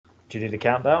Do you need a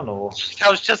countdown or? I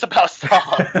was just about to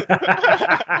start.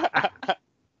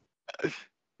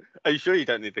 Are you sure you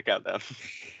don't need the countdown?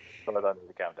 But I don't need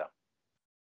a countdown.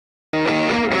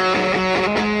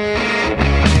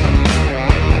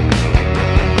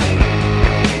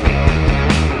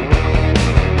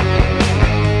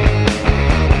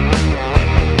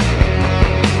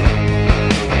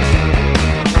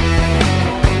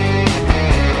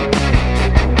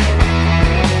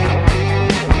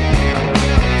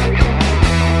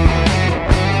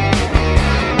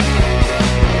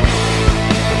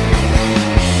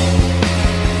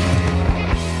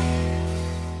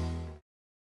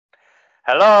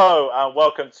 Hello and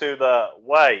welcome to the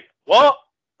Wait What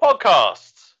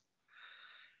podcast.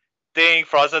 Ding,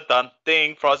 fries are done.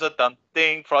 Ding, fries are done.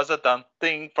 Ding, fries are done.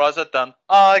 Ding, fries are done.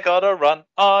 I gotta run.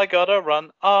 I gotta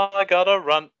run. I gotta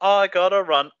run. I gotta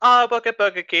run. I work at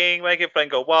Burger King making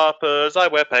Franco Whoppers. I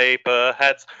wear paper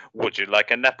hats. Would you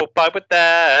like an apple pie with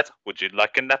that? Would you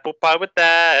like an apple pie with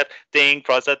that? Ding,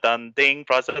 fries are done. Ding,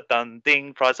 fries are done.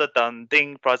 Ding, fries are done.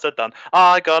 Ding, fries are done.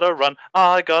 I gotta run.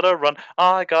 I gotta run.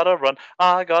 I gotta run.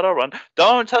 I gotta run.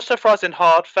 Don't touch the fries in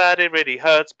hard fat. It really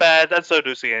hurts bad. And so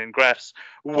do seeing graphs.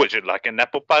 Would you like an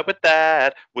apple pie with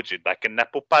that? Would you like an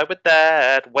apple pie with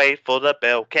that? Wait for the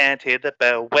bell, can't hear the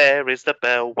bell. Where is the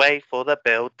bell? Wait for the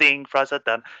bell. Ding, fries are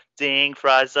done. Ding,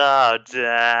 fries are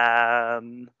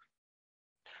done.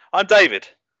 I'm David.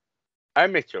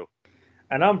 I'm Mitchell.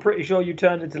 And I'm pretty sure you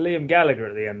turned into Liam Gallagher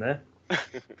at the end there.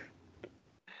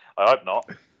 I hope not.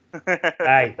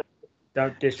 Hey,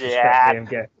 don't disrespect Yeah. Liam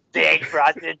Gallagher. Ding,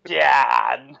 fries are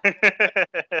done.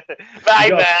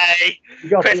 Bye-bye. You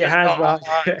got to put your Christmas hands time.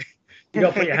 behind. You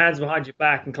got to put your hands behind your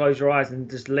back and close your eyes and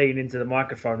just lean into the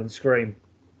microphone and scream.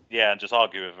 Yeah, and just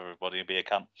argue with everybody and be a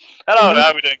cunt. Hello, how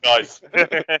are we doing, guys?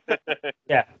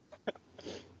 Yeah.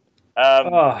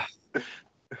 Um,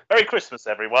 Merry Christmas,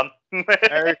 everyone.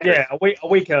 Yeah, a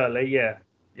week early. Yeah.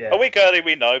 A week early,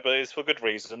 we know, but it's for good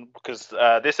reason because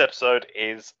this episode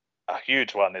is a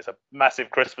huge one. It's a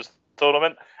massive Christmas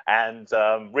tournament, and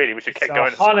really, we should get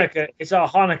going. It's our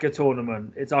Hanukkah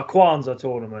tournament. It's our Kwanzaa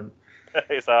tournament.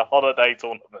 It's a holiday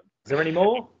tournament. Is there any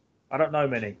more? I don't know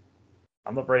many.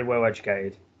 I'm not very well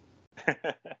educated.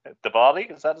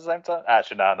 Diwali? Is that the same time?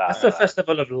 Actually, no. That's the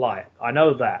Festival of Light. I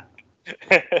know that.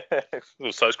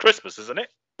 Well, so it's Christmas, isn't it?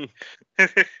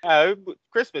 Oh,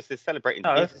 Christmas is celebrating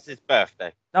No. Jesus'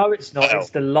 birthday. No, it's not. Well,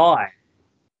 It's the lie.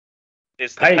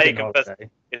 It's the Pagan pagan holiday.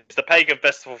 It's the pagan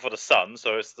festival for the sun,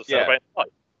 so it's the Yeah. celebrating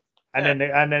light. And then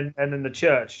the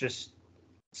church just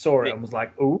saw it and was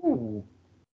like, ooh,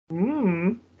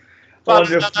 La, I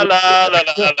la, la,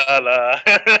 la, la, la.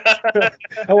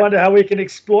 wonder how we can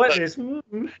exploit this.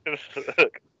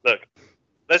 Look,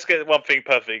 let's get one thing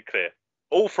perfectly clear.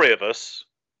 All three of us,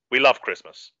 we love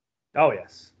Christmas. Oh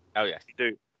yes. Oh, yes.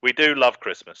 We do love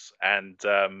Christmas, and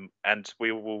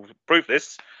we will prove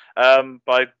this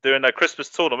by doing a Christmas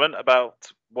tournament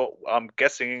about what I'm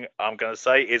guessing I'm going to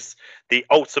say is the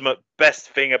ultimate best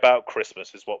thing about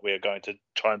Christmas is what we are going to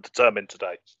try and determine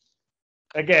today.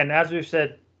 Again, as we've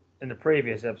said in the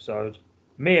previous episode,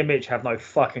 me and Mitch have no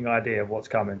fucking idea of what's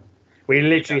coming. We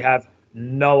literally have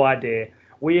no idea.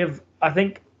 I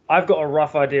think I've got a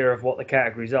rough idea of what the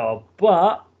categories are,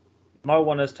 but no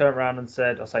one has turned around and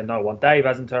said, I say no one, Dave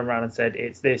hasn't turned around and said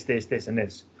it's this, this, this, and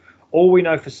this. All we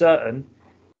know for certain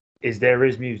is there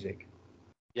is music.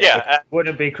 Yeah, It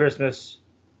wouldn't be Christmas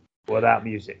without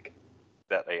music.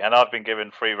 exactly. And I've been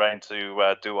given free reign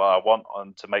to do what I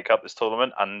want to make up this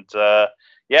tournament, and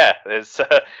it's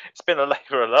been a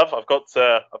labour of love. I've got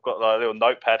a little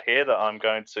notepad here that I'm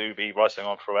going to be writing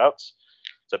on throughout,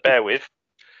 so bear with.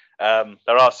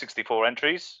 There are 64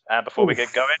 entries, and before we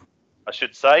get going, I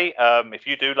should say, if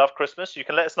you do love Christmas, you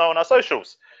can let us know on our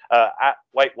socials at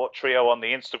Wait What Trio on the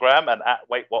Instagram and at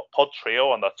Wait What Pod Trio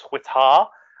on the Twitter,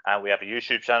 and we have a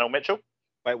YouTube channel, Mitchell.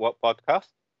 Wait, what podcast?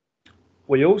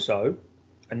 We also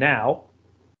now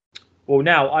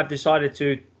I've decided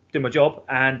to do my job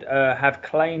and have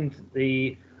claimed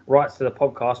the rights to the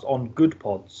podcast on Good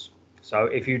Pods. So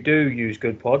if you do use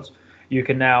Good Pods, you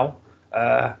can now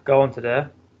go onto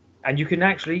there and you can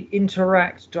actually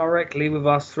interact directly with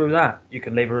us through that. You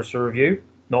can leave us a review,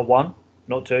 not 1,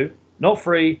 not 2, not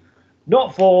 3,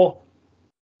 not 4,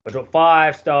 but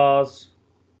 5 stars,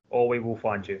 or we will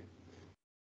find you.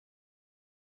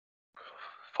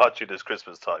 Find you this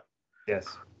Christmas time. Yes.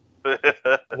 I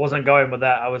wasn't going with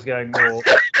that. I was going more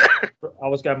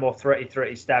threaty,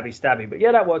 stabby. But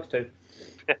yeah, that works too.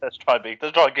 Yeah, let's try and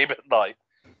keep it light.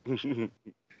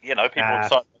 You know,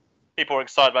 people are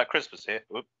excited about Christmas here.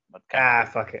 Oop,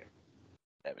 fuck it.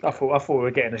 There we I go. thought we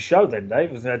were getting a show then,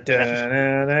 Dave. Wasn't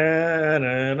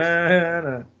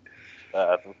it?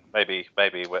 maybe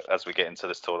as we get into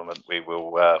this tournament, we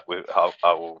will. I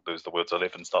will lose the will to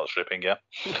live and start stripping. Yeah.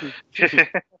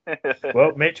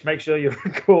 Well, Mitch, make sure you're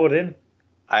recording.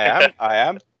 I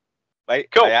am.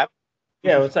 Wait, Cool. I am.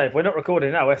 Yeah, we'll say if we're not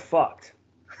recording now, we're fucked.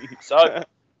 So,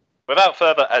 without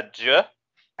further ado,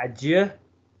 Adieu.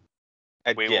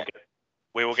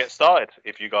 we will get started.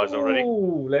 If you guys are ready.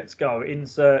 Ooh, let's go.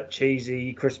 Insert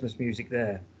cheesy Christmas music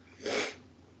there.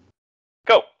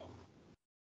 Cool.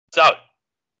 So,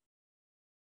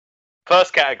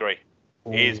 first category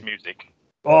Ooh. is music.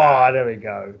 Oh, there we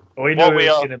go. We know What we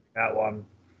it's are- going to be that one.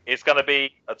 It's going to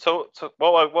be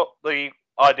what the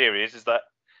idea is that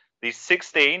these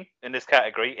 16 in this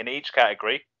category, in each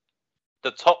category,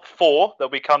 the top 4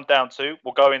 that we come down to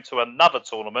will go into another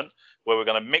tournament where we're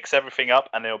going to mix everything up,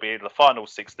 and it'll be the final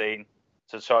 16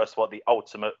 to show us what the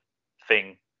ultimate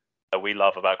thing that we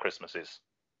love about Christmas is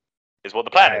what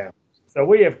the plan is. So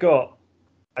we have got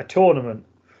a tournament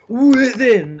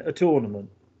within a tournament.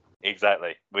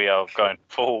 Exactly. We are going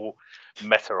full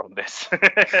meta on this.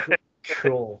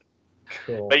 Cool.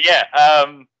 But yeah,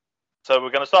 so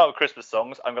we're going to start with Christmas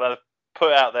songs. I'm going to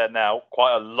put out there now,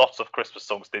 quite a lot of Christmas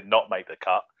songs did not make the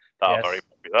cut that are very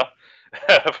popular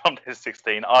from this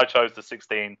 16. I chose the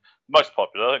 16 most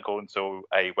popular according to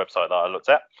a website that I looked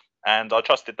at, and I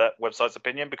trusted that website's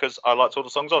opinion because I liked all the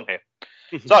songs on here.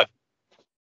 So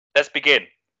let's begin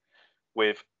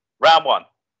with round 1.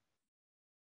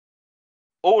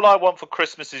 All I Want for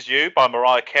Christmas Is You by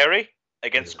Mariah Carey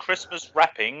against Christmas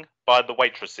Wrapping by The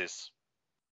Waitresses.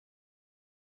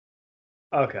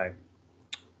 Okay.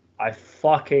 I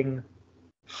fucking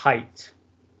hate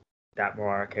that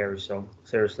Mariah Carey song.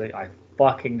 Seriously, I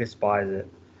fucking despise it.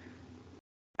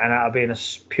 And out of being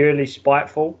purely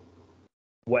spiteful,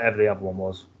 whatever the other one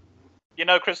was. You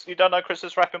don't know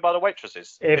Christmas Wrapping by The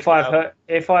Waitresses? If I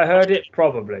heard it,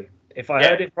 probably. If I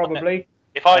heard it, probably.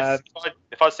 If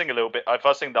I sing a little bit, if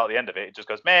I sing that at the end of it, it just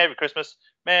goes Merry Christmas,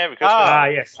 Merry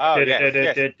Christmas. Yes. Oh, yes,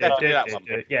 definitely that one.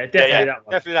 Yeah, definitely that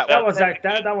one. Definitely that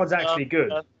one. That one's actually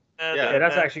good. Yeah,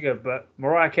 that's actually good. But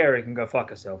Mariah Carey can go fuck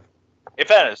herself. In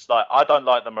fairness, I don't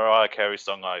like the Mariah Carey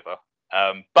song either.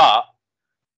 But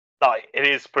it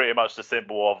is pretty much the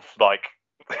symbol of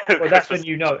Well, that's when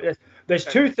you know. There's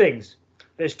two things.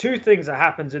 There's two things that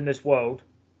happens in this world.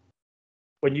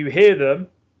 When you hear them,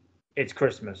 it's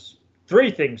Christmas.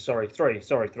 Three things.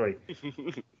 Three.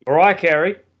 Mariah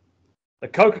Carey, the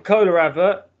Coca-Cola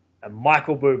advert, and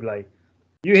Michael Bublé.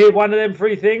 You hear one of them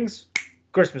 3 things,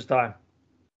 Christmas time.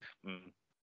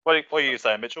 What are you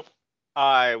saying, Mitchell?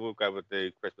 I will go with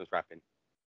the Christmas wrapping.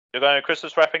 You're going to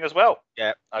Christmas Wrapping as well?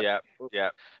 Yeah. In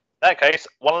that case,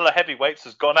 one of the heavyweights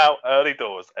has gone out early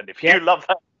doors, and if you love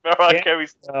that Mariah Carey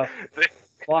song,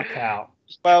 fuck out.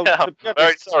 Well, I'm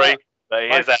very sorry, but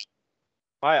here's that.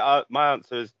 My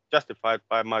answer is justified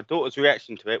by my daughter's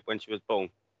reaction to it when she was born.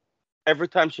 Every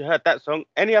time she heard that song,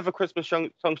 any other Christmas song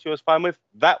she was fine with,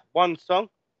 that one song,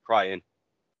 crying.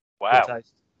 Wow.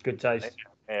 Good taste.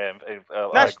 Yeah,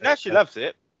 Now she loves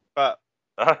it, but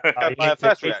by her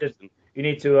first reaction. You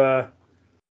need to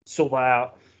sort that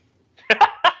out.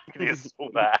 You need to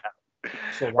sort that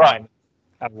out. Right.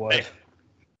 That word.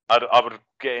 I would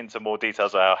get into more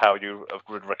details about how you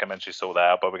would recommend she sort that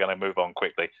out, but we're going to move on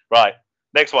quickly. Right,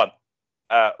 next one.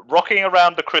 Rocking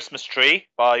Around the Christmas Tree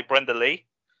by Brenda Lee,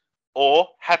 or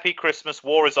Happy Christmas,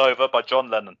 War is Over by John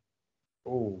Lennon.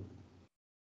 Ooh.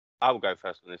 I will go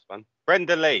first on this one.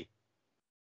 Brenda Lee.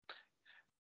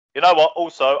 You know what?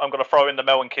 Also, I'm going to throw in the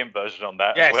Mel and Kim version on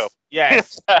that as well.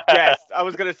 Yes. I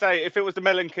was going to say, if it was the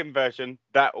Mel and Kim version,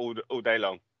 that all day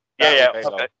long.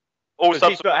 Okay. Also,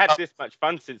 he's not had this much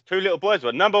fun since Two Little Boys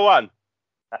were number 1.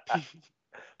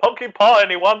 Pumpkin Pie,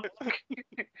 anyone?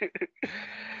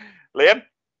 Liam?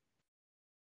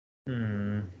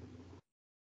 Hmm.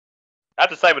 I have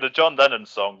to say, with the John Lennon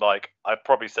song, I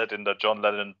probably said in the John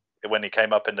Lennon, when he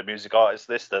came up in the music artist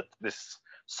list, that this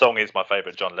song is my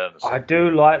favourite John Lennon song. I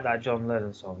do like that John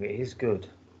Lennon song. It is good.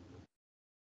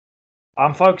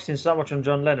 I'm focusing so much on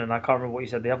John Lennon, I can't remember what you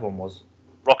said the other one was.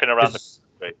 Rocking Around the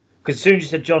Tree. Because as soon as you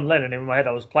said John Lennon, in my head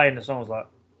I was playing the song, I was like,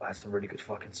 that's a really good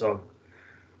fucking song.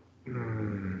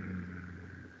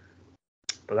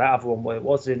 But that other one, it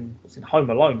was in Home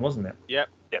Alone, wasn't it? Yep.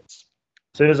 Yes.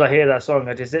 As soon as I hear that song,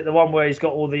 is it the one where he's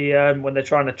got all the when they're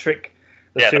trying to trick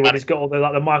the two, and he's got all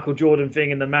the Michael Jordan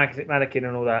thing and the mannequin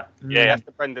and all that? Yeah, that's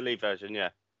the Brenda Lee version. Yeah,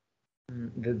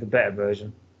 the better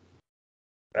version.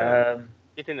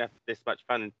 You didn't have this much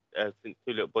fun since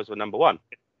Two Little Boys were number 1.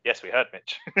 Yes, we heard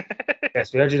Mitch.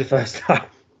 Yes, we heard you the first time.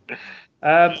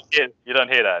 You don't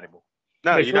hear that anymore.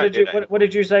 No, Mitch, you don't. What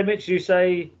did you say, Mitch? You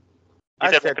say?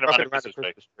 I said Rocking Around the Christmas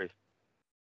Christmas Tree.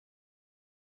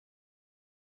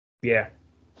 Yeah.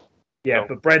 Yeah, Cool.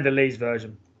 but Brenda Lee's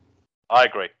version. I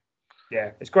agree.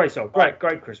 Yeah, it's a great song.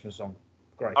 Great Christmas song.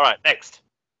 Great. All right, next.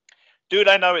 Do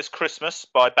They Know It's Christmas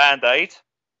by Band Aid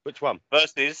Which one?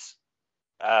 versus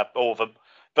all of them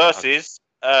versus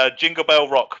Jingle Bell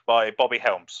Rock by Bobby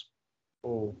Helms.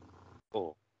 Oh.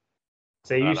 Oh.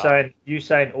 So you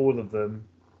saying all of them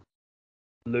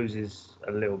loses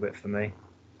a little bit for me.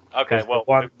 Okay, 'Cause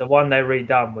well, the one they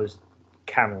redone was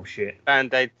camel shit.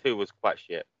 Band-Aid 2 was quite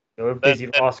shit. They were busy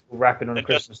rascal rapping on a then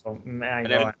Christmas song. Ain't And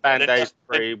then right. Band-Aid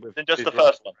 3 with then just the Dizzee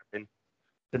first one. rapping.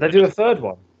 Did they do a third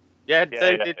one? Yeah, Yeah,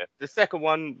 they yeah, did. yeah. The second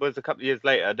one was a couple of years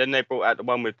later. Then they brought out the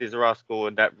one with Dizzee Rascal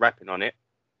and that rapping on it.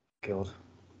 God.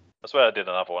 I swear I did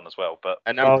another one as well, but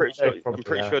And Oh, I'm pretty they probably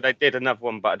sure have. they did another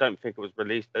one, but I don't think it was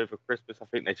released over Christmas. I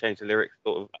think they changed the lyrics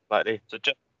sort of slightly. so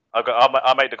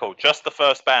I'll make the call. Just the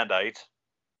first Band Aid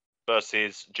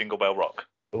versus Jingle Bell Rock.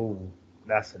 Oh,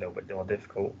 that's a little bit more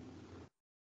difficult.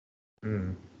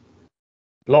 A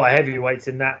lot of heavyweights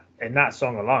in that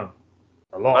song alone.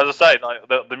 A lot. As I say, like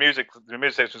the music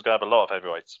section is going to have a lot of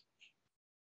heavyweights.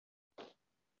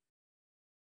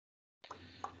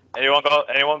 Anyone got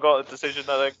a decision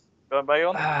that they're going to make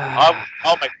on?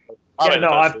 I'll make.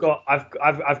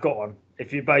 I've got one. But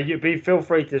feel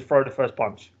free to throw the first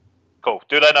punch. Cool.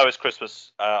 Do They Know It's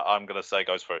Christmas? I'm going to say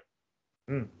goes through.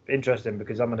 Interesting,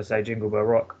 because I'm going to say Jingle Bell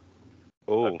Rock.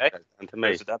 Oh, Okay. that's down to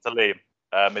me. That's a Liam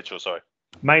Mitchell. Sorry.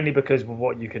 Mainly because of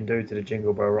what you can do to the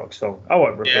Jingle Bell Rock song. I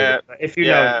won't repeat it. But if you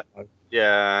yeah. know.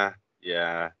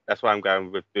 Yeah. That's why I'm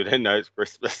going with Do They Know It's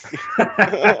Christmas.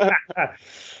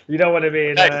 You don't want to be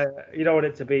in, you don't want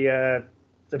it to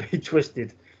be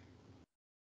twisted.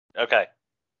 Okay.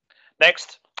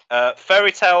 Next,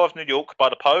 Fairy Tale of New York by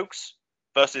the Pogues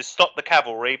versus Stop the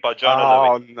Cavalry by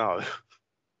Jonah Lewis. Oh no.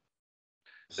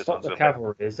 Stop the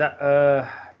Cavalry. Is that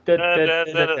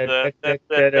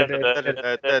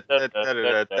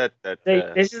See,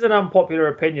 this is an unpopular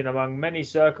opinion among many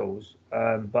circles,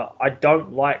 but I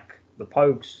don't like the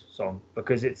Pogues song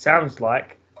because it sounds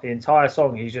like the entire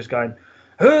song he's just going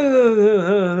and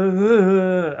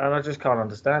I just can't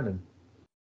understand him.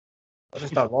 I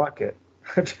just don't like it.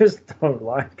 I just don't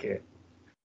like it.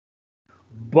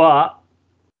 But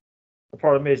the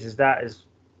problem is that is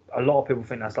a lot of people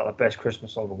think that's like the best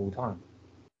Christmas song of all time.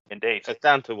 Indeed. It's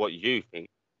down to what you think.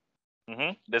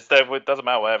 It doesn't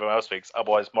matter what everyone else thinks.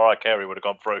 Otherwise, Mariah Carey would have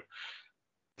gone through.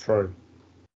 True.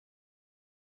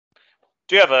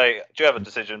 Do you have a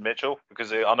decision, Mitchell?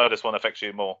 Because I know this one affects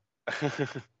you more.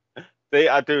 See,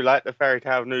 I do like the Fairy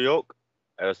Tale of New York.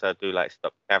 I also do like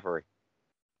Stop the Cavalry.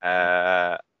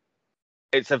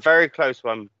 It's a very close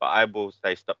one, but I will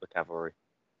say Stop the Cavalry.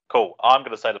 Cool. I'm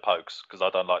going to say the Pogues because I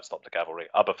don't like Stop the Cavalry.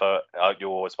 I prefer you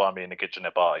always find me in the kitchen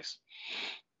at pies.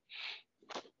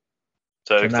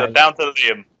 So down to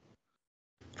Liam.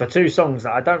 For two songs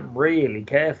that I don't really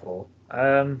care for.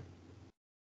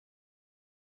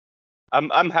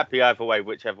 I'm happy either way,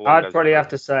 whichever one. I'd probably have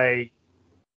to say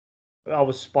I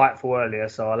was spiteful earlier,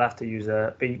 so I'll have to use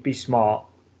be smart,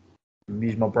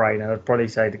 use my brain. I'd probably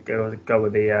say to go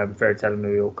with the Fairy Tale of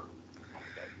New York.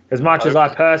 As much as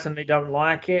I personally don't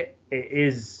like it, it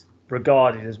is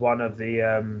regarded as one of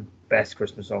the best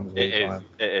Christmas songs of all time.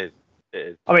 It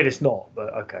is. I mean, it's not,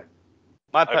 but okay.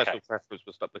 My personal preference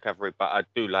was Stop the Cavalry, but I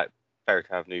do like Fairy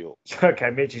Tale of New York. Okay,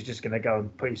 Mitch is just going to go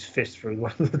and put his fist through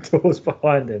one of the doors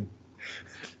behind him.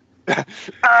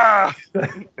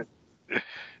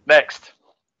 Next,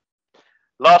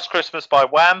 Last Christmas by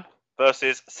Wham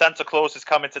versus Santa Claus is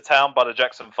Coming to Town by the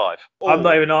Jackson 5. I'm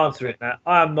not even answering that.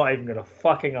 I'm not even going to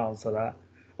fucking answer that.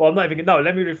 Well, I'm not even. No,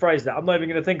 let me rephrase that. I'm not even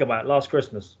going to think about it. Last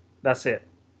Christmas. That's it.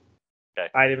 Okay.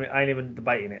 I ain't even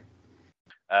debating it.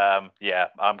 Yeah,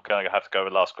 I'm going to have to go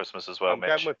with Last Christmas as well, I'm Mitch.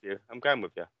 going with you.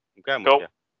 Cool.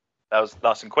 That was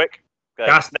nice and quick. Okay.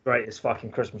 That's the greatest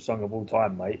fucking Christmas song of all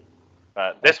time, mate.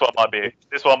 This one might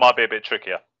be a bit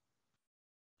trickier.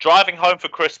 Driving Home for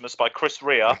Christmas by Chris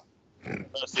Rea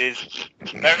versus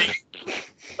Merry.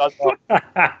 What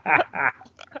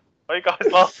are you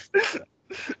guys laughing?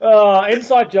 Oh,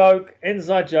 inside joke.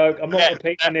 I'm not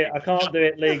repeating it. I can't do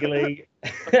it legally.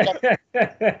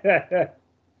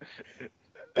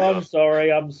 I'm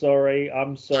sorry.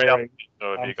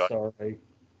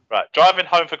 Right, Driving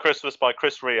Home for Christmas by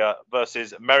Chris Rea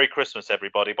versus Merry Christmas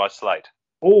Everybody by Slade.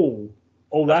 Oh,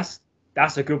 that's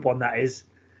a good one. That is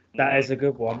a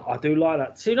good one. I do like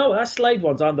that. So you know what? That Slade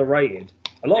one's underrated.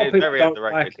 A lot of people don't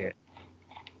like it.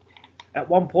 At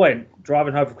one point,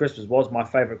 Driving Home for Christmas was my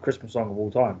favourite Christmas song of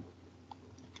all time.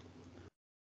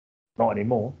 Not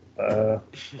anymore.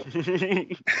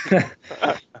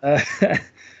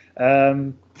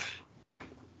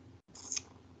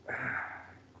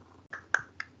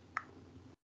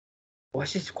 Well,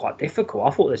 this is quite difficult.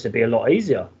 I thought this would be a lot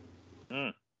easier.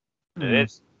 It Hmm.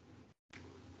 is.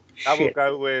 I will Shit.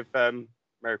 go with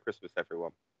Merry Christmas, everyone.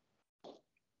 Do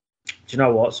you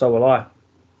know what? So will I.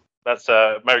 That's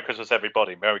Merry Christmas,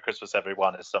 everybody. Merry Christmas,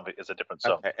 everyone is a different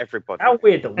song. Okay, everybody. How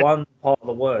weird that one part of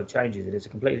the word changes it. It's a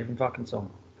completely different fucking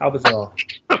song. How bizarre.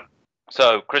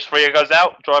 So Chris Rea goes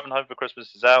out, Driving Home for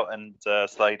Christmas is out, and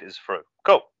Slade is through.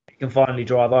 Cool. You can finally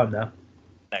drive home now.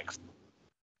 Next.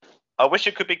 I Wish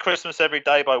It Could Be Christmas Every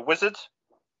Day by Wizard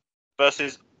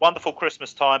versus Wonderful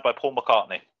Christmas Time by Paul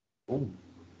McCartney. Ooh.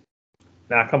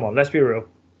 Now, come on. Let's be real.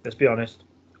 Let's be honest.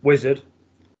 Wizard,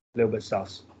 a little bit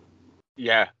sus.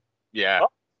 Yeah.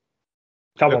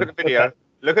 Come Look on. at the video. Okay.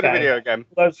 Look at the Okay. video again.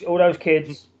 All those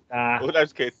kids. Nah. All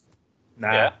those kids.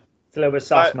 Yeah. It's a little bit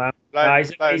sus, man. Like,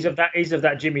 He's of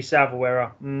that Jimmy Savile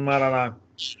era. I don't know.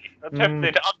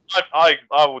 Definitely,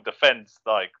 I will defend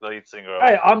like the lead singer.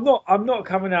 Hey, I'm not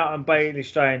coming out and baiting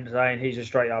saying he's a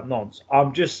straight up nonce.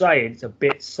 I'm just saying it's a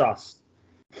bit sus.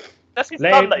 That's his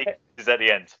Let son him- that he is at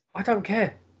the end. I don't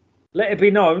care. Let it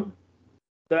be known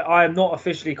that I am not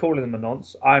officially calling them a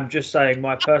nonce. I'm just saying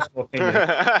my personal opinion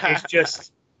is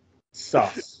just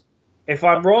sus. If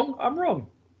I'm wrong, I'm wrong.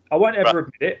 I won't ever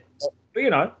admit it. But you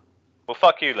know, Well,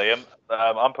 fuck you, Liam.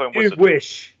 I'm putting you Wizard.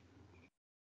 wish.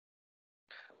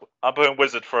 I'm putting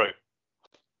Wizard through.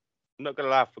 I'm not gonna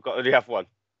lie, I forgot the other one.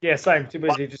 Yeah, same. Too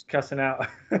busy just cussing out.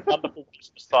 Wonderful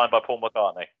Christmas Time by Paul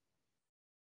McCartney.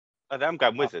 Oh, I'm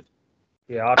going Wizard.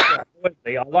 Yeah,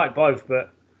 I like both,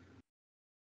 but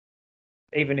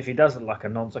even if he doesn't like a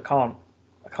nonce, I can't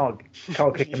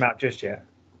kick him out just yet.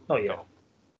 Not yet.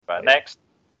 Right, next.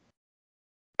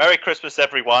 Merry Christmas,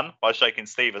 Everyone by Shakin'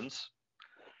 Stevens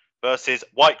versus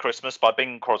White Christmas by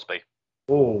Bing Crosby.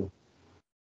 Oh,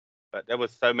 But there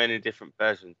was so many different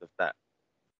versions of that.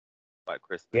 Like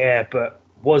Christmas. yeah, but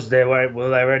were they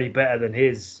any better than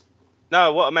his?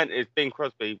 No, what I meant is Bing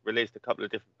Crosby released a couple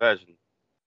of different versions.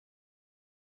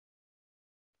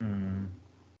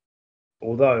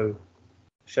 Although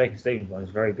Shakin' Stevens one is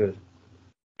very good.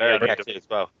 Very Yeah, catchy as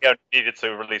well. He only needed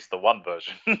to release the one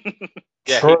version.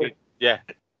 Yeah, True. yeah.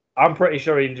 I'm pretty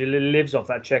sure he lives off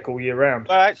that check all year round.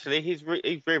 Well, actually, he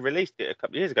re-released it a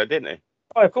couple of years ago, didn't he?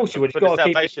 Oh, of course you would. For You've the got to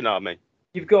keep. Salvation Army.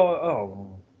 You've got.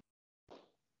 Oh,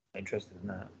 interested in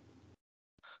that.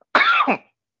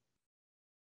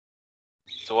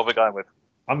 So what are we going with?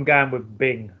 I'm going with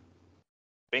Bing.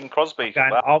 Bing Crosby.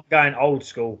 I'm going old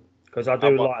school because I do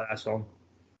I'm- like that song.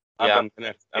 Yeah,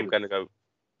 I'm gonna go.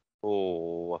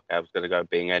 Oh, okay, I was gonna go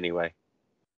Bing anyway.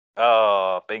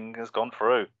 Oh, Bing has gone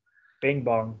through. Bing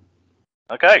bong.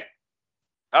 Okay.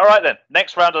 All right then.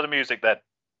 Next round of the music then.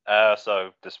 So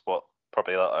this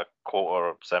probably like a quarter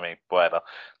or semi, whatever.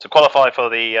 To qualify for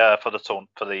the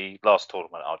last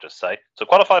tournament, I'll just say. To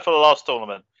qualify for the last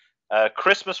tournament,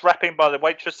 Christmas Rapping by the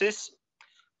Waitresses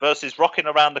versus Rocking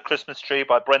Around the Christmas Tree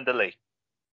by Brenda Lee.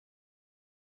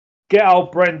 Get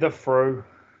old Brenda through.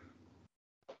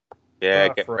 Yeah,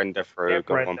 Go get for it. Brenda through. Get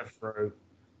Go on. Brenda through.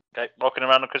 Okay, Rocking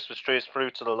Around the Christmas Tree is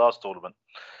through to the last tournament.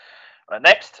 Right,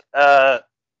 next,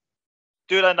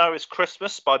 Do They Know It's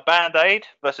Christmas by Band Aid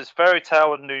versus Fairy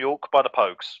Tale of New York by the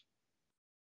Pogues.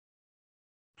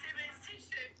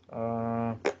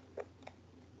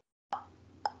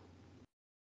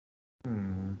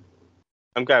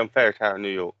 I'm going Fairy Tale New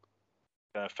York.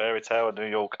 Fairy Tale of New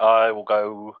York. I will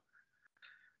go.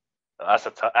 That's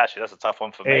a tough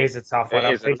one for It me. is a tough It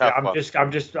one. is a tough one.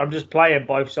 I'm just playing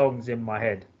both songs in my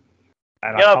head,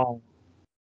 and Yeah. I can't.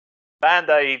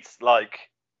 Band-Aid's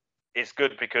it's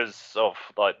good because of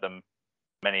the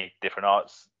many different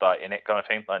arts in it kind of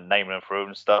thing, like naming them through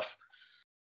and stuff.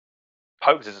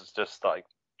 Pogues is just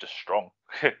strong,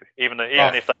 even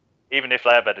if they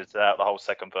have edited out the whole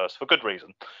second verse for good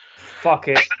reason. Fuck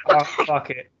it. Fuck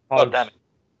it. God damn it.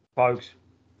 Pogues.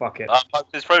 Fuck it.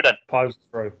 Pogues is through then. Pogues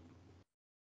through.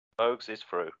 Pogues is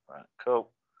through. Right,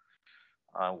 cool.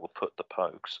 I will put the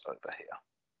Pogues over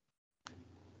here.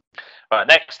 Right,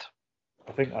 next.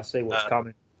 I think I see what's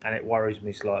coming, and it worries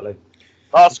me slightly.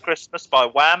 Last Christmas by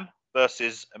Wham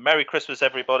versus Merry Christmas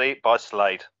Everybody by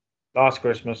Slade. Last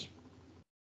Christmas.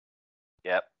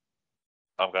 Yep.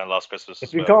 I'm going Last Christmas.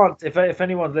 If you can't, if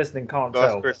anyone's listening can't Last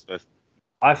tell, Christmas.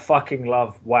 I fucking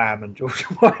love Wham and George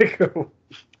Michael.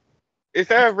 Is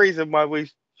there a reason why we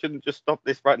shouldn't just stop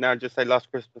this right now and just say Last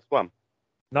Christmas one?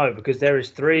 No, because there is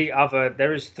three other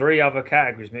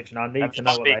categories, Mitch, and I need to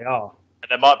know what they are. And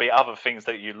there might be other things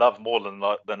that you love more than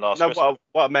Last No, Christmas.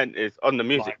 what I meant is on the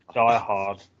music. Like Die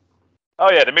Hard. Oh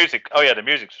yeah, the music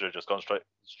should have just gone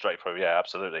straight through. Yeah,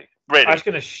 absolutely. Really, I was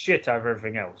going to shit over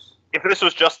everything else. if this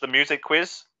was just the music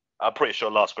quiz, I'm pretty sure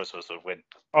Last Christmas would win.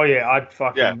 Oh yeah,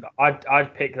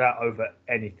 I'd pick that over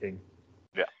anything.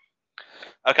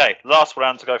 Okay, last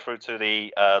round to go through to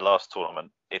the last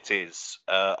tournament. It is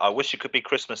I Wish It Could Be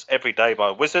Christmas Every Day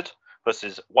by Wizard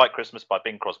versus White Christmas by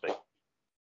Bing Crosby.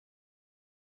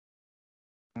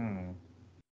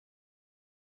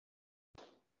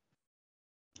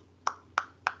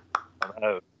 I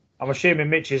know. I'm assuming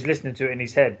Mitch is listening to it in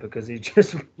his head because he's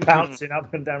just bouncing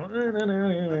up and down.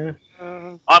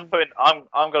 I'm going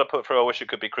to put through I Wish It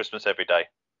Could Be Christmas Every Day.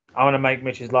 I want to make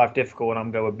Mitch's life difficult, and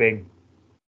I'm going with Bing.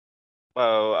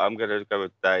 Well, I'm going to go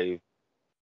with Dave.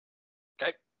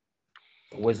 Okay.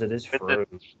 The Wizard is through.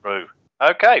 Through.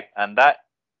 Okay, and that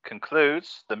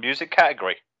concludes the music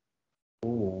category.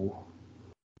 Ooh.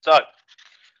 So,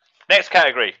 next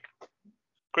category,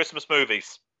 Christmas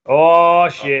movies. Oh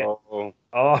shit! Oh.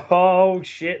 Oh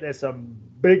shit! There's some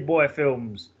big boy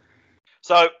films.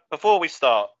 So, before we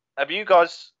start, do you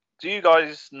guys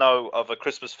know of a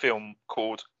Christmas film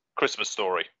called Christmas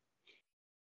Story?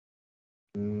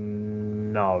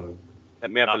 No. Let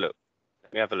me have a look.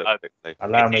 Quickly.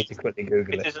 Allow me to quickly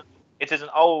Google it. It's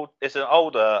an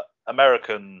older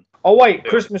American. Oh wait, film.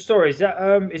 Christmas Story. Is that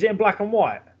is it in black and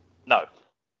white? No.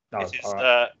 No. It is. All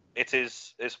right.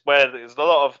 It's where there's a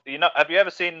lot of Have you ever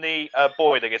seen the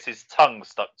boy that gets his tongue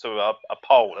stuck to a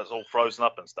pole that's all frozen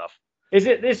up and stuff? Is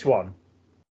it this one?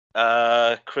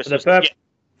 Christmas.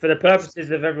 For the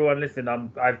purposes of everyone listening,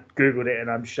 I've googled it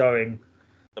and I'm showing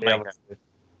The main other-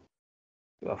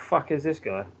 What the fuck is this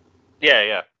guy?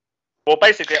 Yeah. Well,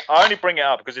 basically, I only bring it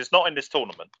up because it's not in this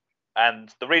tournament. And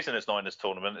the reason it's not in this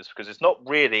tournament is because it's not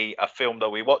really a film that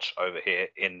we watch over here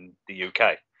in the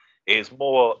UK. It is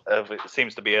more of, it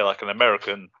seems to be like an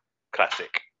American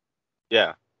classic.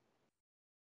 Yeah.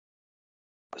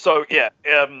 So, yeah,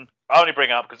 I only bring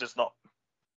it up because it's not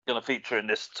going to feature in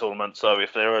this tournament. So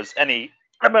if there is any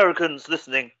Americans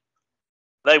listening,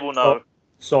 they will know.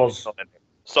 Soz.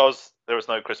 Soz, there is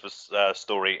no Christmas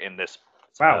story in this.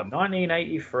 Wow,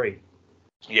 1983.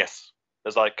 Yes,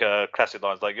 there's like classic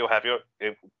lines like "You'll have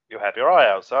your eye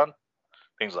out, son,"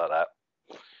 things like that.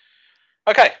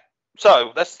 Okay,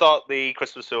 so let's start the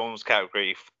Christmas films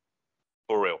category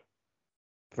for real.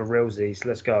 For realsies,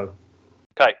 let's go.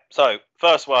 Okay, so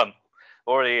first one,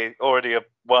 already a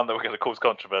one that we're going to cause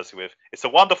controversy with. It's A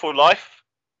Wonderful Life,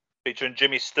 featuring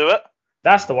Jimmy Stewart.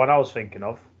 That's the one I was thinking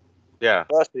of. Yeah.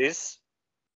 First is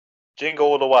Jingle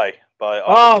All the Way by Oh,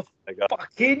 Arnold Schwarzenegger.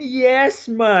 fucking yes,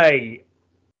 mate.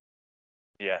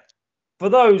 Yeah. For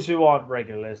those who aren't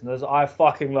regular listeners, I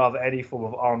fucking love any form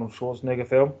of Arnold Schwarzenegger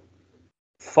film.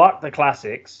 Fuck the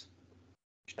classics.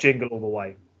 Jingle all the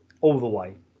way. All the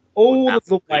way. All of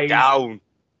the way. Down.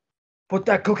 Put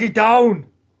that cookie down.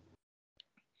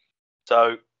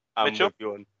 So, I'm Mitchell? with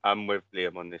you on. I'm with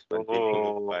Liam on this one.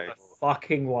 Oh.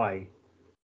 Fucking way.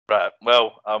 right,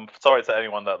 well, I'm sorry to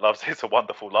anyone that loves It's a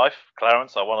Wonderful Life.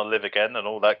 Clarence, I Want to Live Again and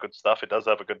all that good stuff. It does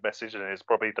have a good message and it's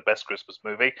probably the best Christmas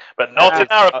movie, but not in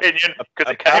our opinion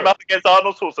because it came up against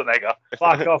Arnold Schwarzenegger.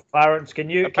 Fuck off, Clarence. Can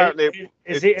you? Apparently,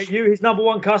 Is it you his number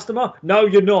one customer? No,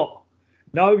 you're not.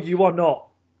 No, you are not.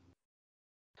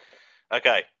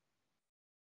 Okay.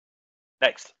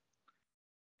 Next.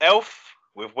 Elf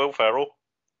with Will Ferrell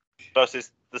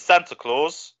versus The Santa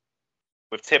Claus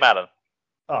with Tim Allen.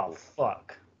 Oh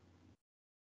fuck.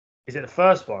 Is it the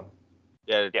first one?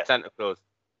 Yeah, Yes. Santa Claus.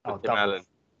 Oh, Tim Allen.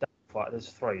 double fight. There's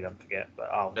three, don't forget. But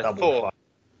There's double four. fight.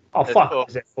 Oh There's fuck. four.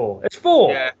 Is it four? It's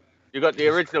four. Yeah. You got the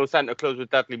original Santa Claus with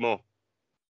Dudley Moore.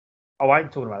 Oh, I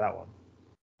ain't talking about that one.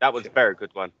 That was a very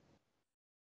good one.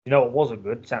 You know what wasn't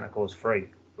good? Santa Claus 3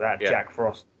 without Yeah. Jack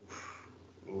Frost.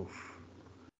 Oof.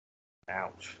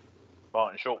 Ouch.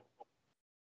 Martin Short.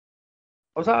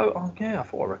 Was that? Oh yeah, I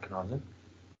thought I recognised him.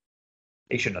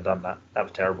 He shouldn't have done that. That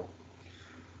was terrible.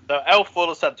 So Elf or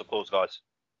The Santa Claus, guys?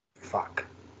 Fuck.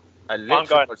 I literally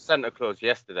going- watched Santa Claus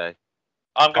yesterday.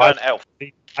 I'm going Elf.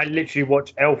 I literally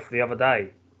watched Elf the other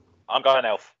day. I'm going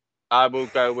Elf. I will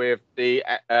go with the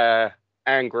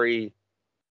angry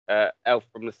elf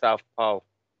from the South Pole.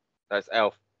 That's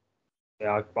Elf.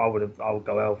 Yeah, I would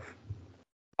go Elf.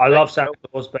 I love Santa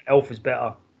Claus, but Elf is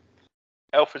better.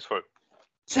 Elf is through.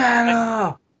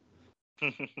 Santa!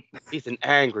 He's an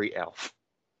angry elf.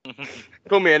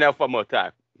 Call me an elf one more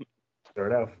time. You're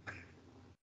an elf.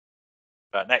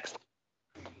 Right, next.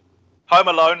 Home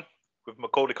Alone with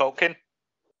Macaulay Culkin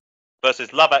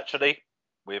versus Love Actually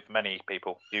with many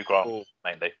people. Hugh Grant, Cool.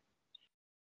 mainly.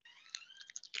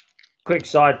 Quick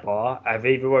sidebar: have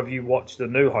either of you watched the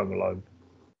new Home Alone?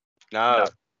 No,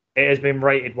 It has been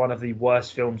rated one of the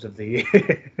worst films of the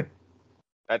year.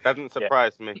 that doesn't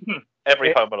surprise me.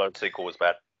 Every Home Alone sequel was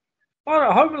bad. Oh,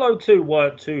 no, Home Alone 2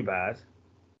 weren't too bad.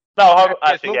 No, Piers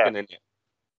actually, yeah. Morgan in it.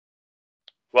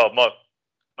 Well,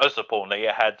 most importantly,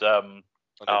 it had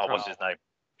what's his name?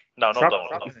 No, not Trump, Donald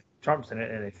Trump. Trump's in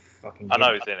it, and he fucking. I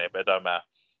know he's in it, but it don't matter.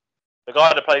 The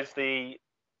guy that plays the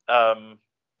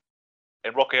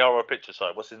in Rocky Horror Picture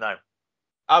Show, what's his name?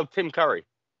 Oh, Tim Curry.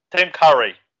 Tim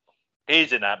Curry.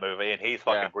 He's in that movie, and he's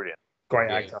fucking Yeah. brilliant. Great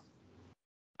Yeah. actor.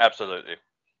 Absolutely.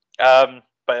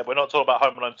 But we're not talking about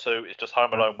Home Alone 2. It's just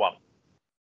Home Alone 1.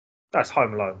 That's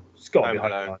Home Alone. It's got to be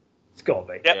Home Home Alone. Alone. It's got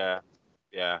to be. Yep.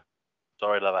 Yeah.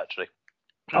 Sorry, Love Actually.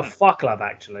 Oh fuck, Love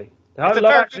Actually. It's a Love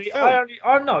very Actually. good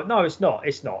film. No, it's not.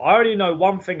 It's not. I only know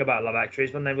one thing about Love Actually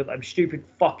is when they were them stupid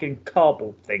fucking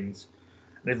cardboard things,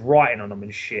 and there's writing on them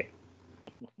and shit.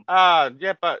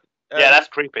 Yeah, but Yeah, that's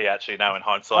creepy, actually, now in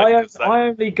hindsight. I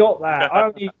only got that. I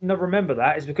only remember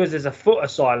that is because there's a Foot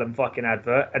Asylum fucking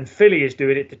advert, and Philly is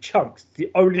doing it to Chunks. It's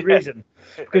the only reason.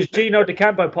 Because Gino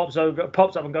DeCampo pops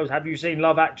up and goes, "Have you seen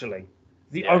Love Actually?"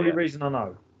 The only reason I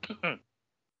know.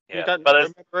 you don't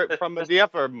remember it from the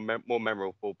other more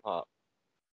memorable part.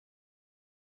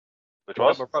 Which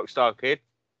was? I'm a Rockstar Kid.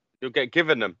 You'll get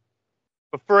given them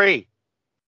for free.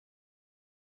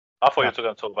 I thought you were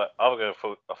going to talk about. I thought you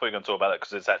were going to talk about it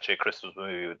because it's actually a Christmas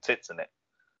movie with tits in it.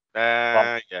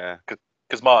 Yeah.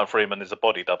 Because Martin Freeman is a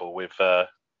body double with the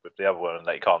other woman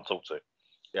that he can't talk to.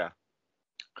 Yeah.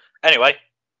 Anyway,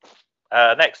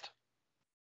 next,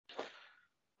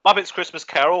 Muppets Christmas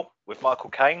Carol with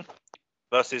Michael Caine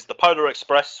versus The Polar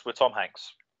Express with Tom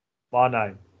Hanks. My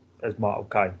name is Michael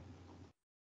Caine.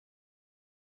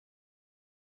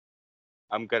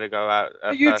 I'm gonna go out.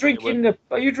 Are you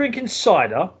drinking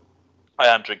cider? I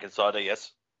am drinking cider.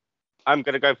 Yes. I'm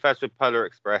gonna go first with Polar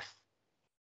Express.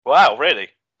 Wow, really?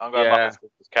 I'm going Yeah. Muppets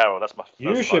Christmas Carol. That's my.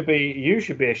 You should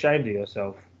be ashamed of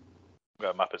yourself.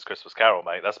 I'm going Muppets Christmas Carol,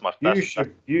 mate. That's my.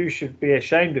 You should be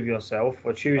ashamed of yourself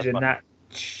for choosing that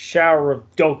shower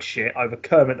of dog shit over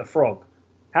Kermit the Frog.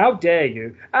 How dare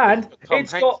you? And Tom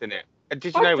it's Hanks got. in it. And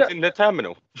did you know it was in the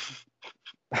terminal?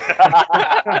 Give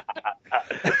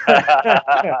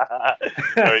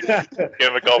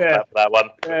him a golf clap for that one.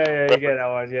 Yeah, you get that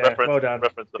one. Yeah, well done.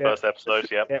 Reference the first episode.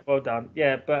 Yeah. Yeah, well done.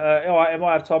 Yeah, but all right, it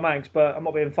might have Tom Hanks, but I'm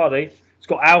not being funny. It's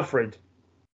got Alfred.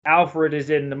 Alfred is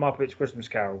in the Muppets Christmas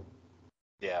Carol.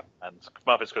 Yeah, and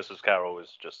Muppets Christmas Carol is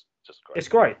just great. It's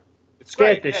great. It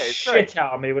great, scared the yeah, shit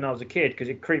out of me when I was a kid because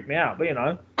it creeped me out. But you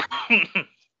know.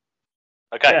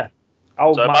 Okay. Yeah.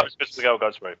 Old So Muppets. Muppets Christmas Carol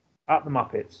goes through. Up the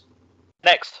Muppets.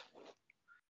 Next,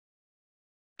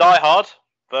 Die Hard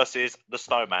versus The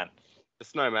Snowman. The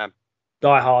Snowman.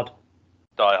 Die Hard.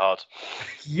 Die Hard.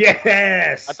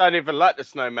 Yes. I don't even like the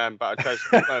Snowman, but I chose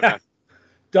the Snowman.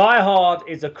 Die Hard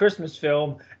is a Christmas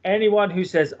film. Anyone who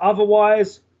says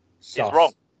otherwise, sus. It's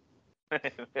wrong.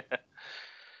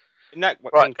 In that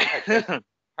Right.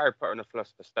 Harry Potter and the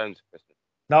Philosopher's Stone's Christmas.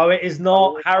 No, it is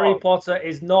not. it's Harry not. Potter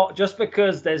is not. Just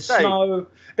because there's Say. snow,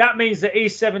 that means that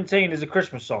E17 is a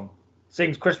Christmas song.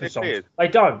 Sings Christmas It songs. is. They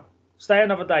don't. Stay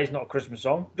Another Day is not a Christmas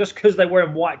song. Just because they're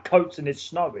wearing white coats and it's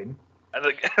snowing. and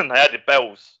they added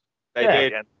bells. They Yeah.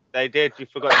 did. They did. You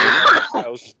forgot the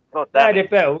bells. God They damn added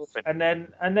it. bells, and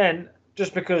then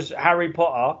just because Harry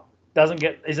Potter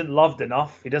isn't loved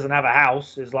enough, he doesn't have a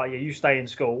house. It's like, yeah, you stay in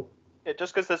school. Yeah,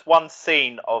 just because there's one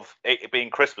scene of it being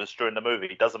Christmas during the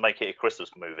movie doesn't make it a Christmas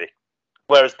movie.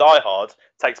 Whereas Die Hard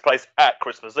takes place at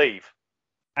Christmas Eve,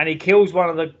 And he kills one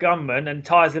of the gunmen and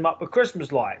ties him up with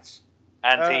Christmas lights.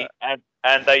 and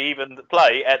and they even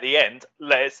play at the end.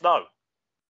 Let it snow.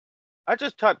 I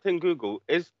just typed in Google,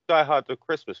 is Die Hard a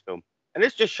Christmas film? And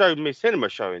it's just showed me cinema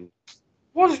showing.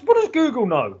 What does Google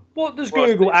know? What does Well,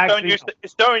 Google it's actually know?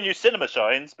 It's showing you cinema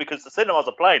showings because the cinemas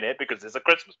are playing it because it's a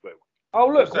Christmas movie. Oh,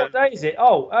 look, So- what day is it?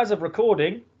 Oh, as of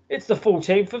recording, it's the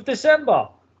 14th of December.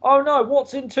 Oh, no,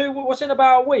 what's in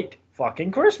about a week?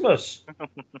 Fucking Christmas.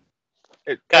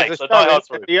 There's a so Die show Hard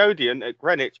at the Odeon at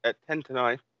Greenwich at 10 to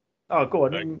 9. Oh, go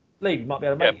on, Lee, you might be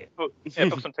able to Yeah, make it. book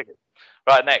some tickets.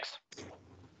 Right, next.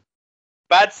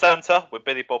 Bad Santa with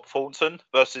Billy Bob Thornton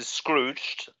versus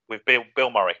Scrooged with Bill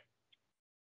Murray.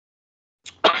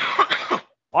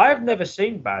 I have never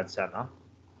seen Bad Santa.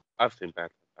 I've seen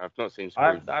Bad. I've not seen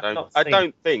I've Scrooge. not I seen-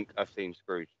 don't think I've seen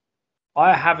Scrooge.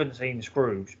 I haven't seen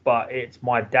Scrooge, but it's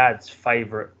my dad's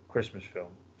favourite Christmas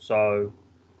film. So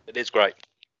It is great.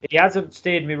 he hasn't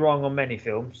steered me wrong on many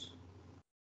films,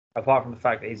 apart from the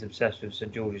fact that he's obsessed with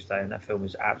St. George's Day, and that film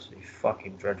is absolutely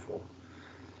fucking dreadful.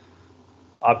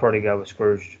 I'd probably go with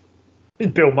Scrooge.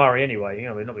 It's Bill Murray anyway, you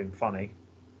know, he's not being funny.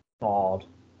 Not hard.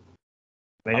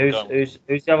 I mean, who's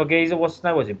the other geezer? What's his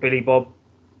name? Was it Billy Bob?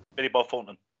 Billy Bob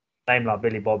Thornton. Name like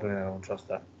Billy Bob, and I don't trust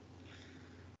that.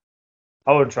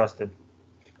 I wouldn't trust him.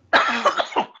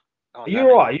 Oh, Are you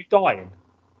alright? Are you dying?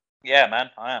 Yeah, man,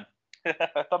 I am.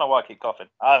 I don't know why I keep coughing.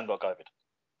 I haven't got COVID.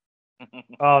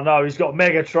 Oh no, he's got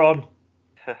Megatron.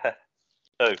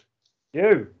 Who?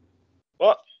 You.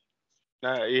 What?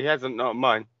 No, he hasn't. Not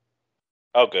mine.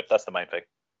 Oh, good. That's the main thing.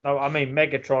 No, I mean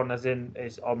Megatron as in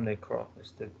is Omnicron.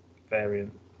 It's the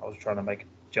variant. I was trying to make a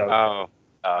joke.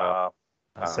 Oh,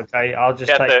 That's okay. I'll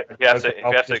just If you take.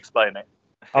 have to explain it.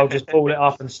 I'll just pull it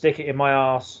up and stick it in my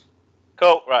ass.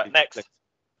 Cool. Right. Next.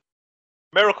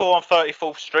 Miracle on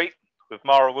 34th Street with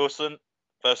Mara Wilson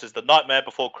versus The Nightmare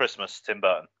Before Christmas, Tim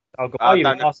Burton. Why are you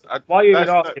even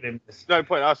asking him this? No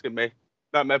point asking me.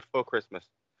 Nightmare Before Christmas.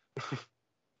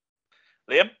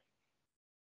 Liam?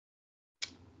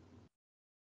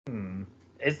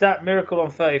 Is that Miracle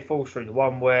on 34th Street the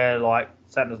one where like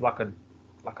Santa's like a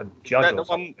judge? Is that or the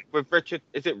something? one with Richard?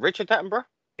 Is it Richard Attenborough?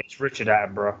 It's Richard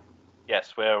Attenborough.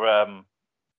 Yes,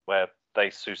 where they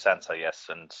sue Santa. Yes,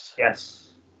 and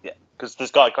Yes. yeah, because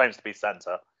this guy claims to be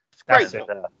Santa. That's Great.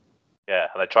 it. Yeah,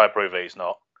 and they try to prove that he's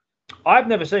not. I've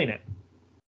never seen it,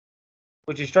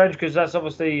 which is strange because that's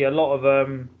obviously a lot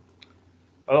of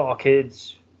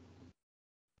kids.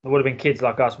 There would have been kids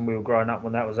like us when we were growing up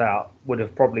when that was out. Would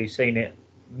have probably seen it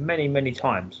many, many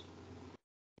times.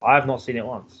 I have not seen it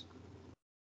once.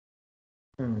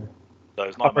 So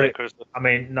it's Nightmare Christmas. I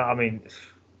mean,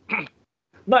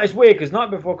 no, it's weird because Night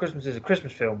Before Christmas is a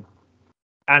Christmas film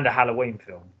and a Halloween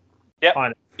film. Yep.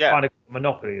 Kind of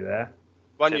monopoly there.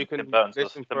 One Tim- you can Tim Burns was-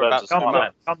 listen Tim for Burns about was 2 smart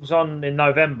months. Comes on in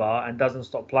November and doesn't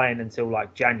stop playing until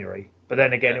like January. But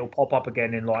then again, it'll pop up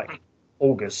again in like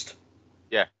August.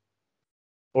 Yeah.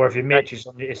 Or if you're Mitch,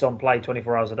 it's on play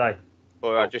 24 hours a day.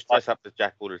 Or I just dress up as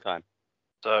Jack all the time.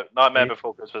 So Nightmare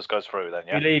Before Christmas goes through then,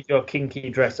 yeah? You leave your kinky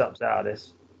dress-ups out of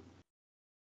this.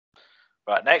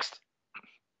 Right, next.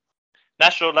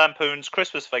 National Lampoon's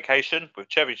Christmas Vacation with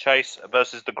Chevy Chase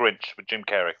versus The Grinch with Jim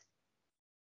Carrey.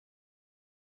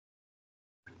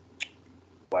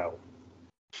 Wow.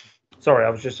 Sorry,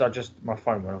 I just my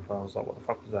phone went off. I was like, what the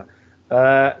fuck was that?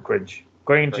 Grinch.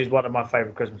 Grinch is one of my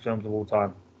favourite Christmas films of all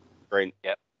time. Green.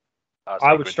 Yep.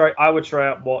 I would straight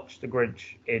up watch The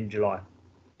Grinch in July.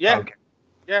 Yeah. Okay.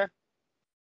 Yeah.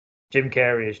 Jim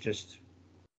Carrey is just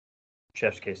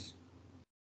chef's kiss.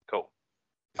 Cool.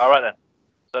 All right then.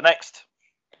 So next,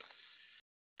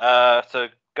 to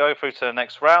go through to the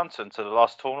next round and to the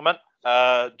last tournament,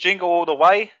 Jingle All the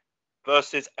Way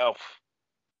versus Elf.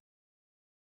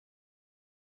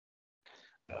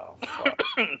 Oh, fuck.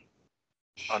 I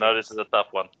know this is a tough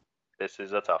one. This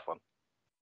is a tough one.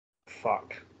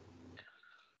 Fuck.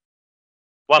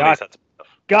 One of these had to be tough.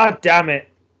 God damn it.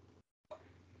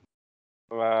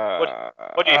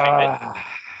 What do you think, Nick?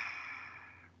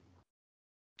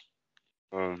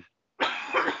 God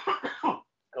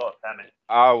damn it.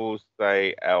 I will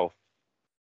say Elf.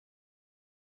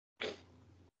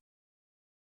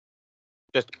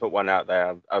 Just to put one out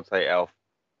there, I'd say Elf.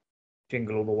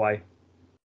 Jingle All the Way.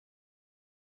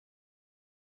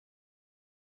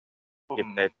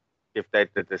 If they're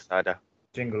the decider.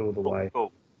 Jingle All the Way.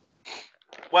 Cool.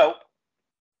 Well,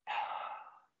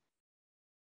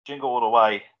 Jingle All the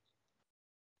Way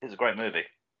is a great movie.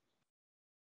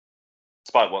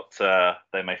 Despite what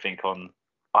they may think on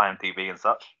IMDb and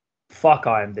such. Fuck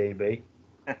IMDb.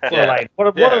 Yeah.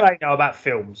 What do they know about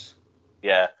films?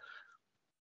 Yeah.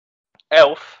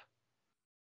 Elf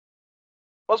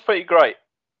was pretty great.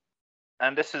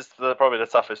 And this is probably the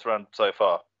toughest round so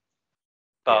far.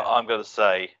 But I'm going to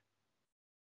say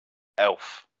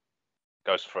Elf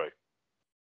goes through.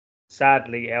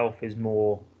 Sadly, Elf is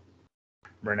more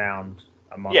renowned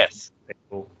amongst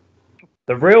people.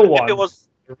 The real ones,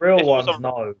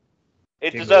 know.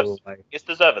 It's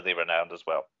deservedly renowned as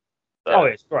well. So, oh,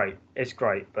 it's great. It's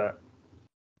great, but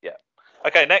yeah.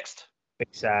 Okay, next.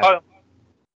 big sad.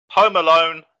 Home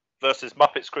Alone versus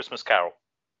Muppets Christmas Carol.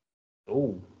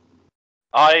 Ooh.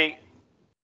 I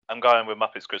am going with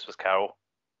Muppets Christmas Carol.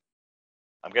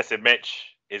 I'm guessing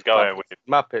Mitch is going with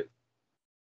Muppet.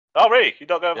 Oh, really? You're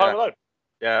not going with Home Alone?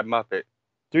 Yeah, Muppet.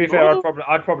 To be fair,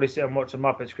 I'd probably sit and watch a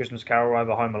Muppets Christmas Carol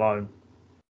over Home Alone.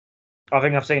 I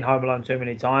think I've seen Home Alone too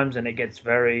many times, and it gets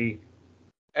very.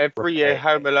 Every year,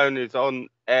 Home Alone is on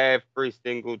every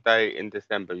single day in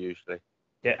December, usually.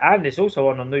 Yeah, and it's also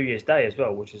on New Year's Day as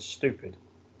well, which is stupid.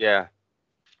 Yeah.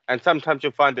 And sometimes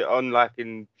you'll find it on like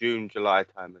in June, July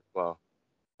time as well.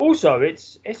 Also,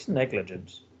 it's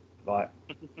negligence. Like,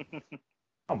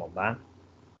 come on, man.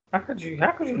 How could you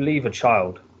leave a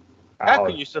child? How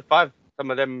can you survive some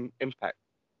of them impacts?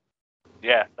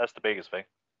 Yeah, that's the biggest thing.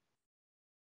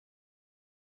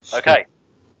 Okay.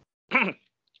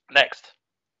 Next.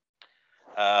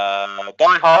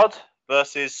 Die Hard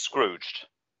versus Scrooged.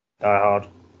 Die Hard.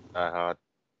 Die Hard.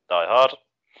 Die Hard.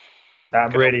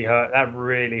 That really hurt. That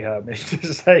really hurt me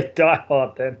to say Die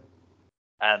Hard then.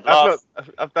 And I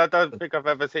last, don't think I've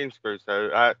ever seen Screw, so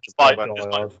I had to Fine. go back. Die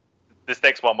fine. Hard. this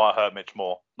next one might hurt Mitch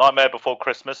more. Nightmare Before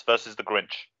Christmas versus The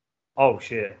Grinch. Oh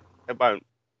shit. It won't.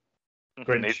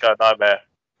 Grinch. He's got Nightmare.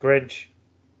 Grinch.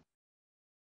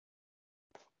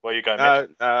 Where you going,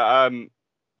 Mitch?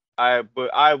 I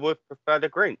would prefer the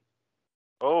Grinch.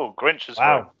 Oh, Grinch is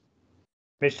Wow.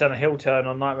 Mitch done a heel turn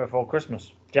on Night Before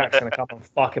Christmas. Jack's gonna come and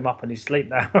fuck him up in his sleep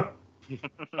now.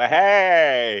 But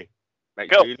hey, make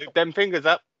Cool. sure you lift them fingers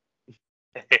up.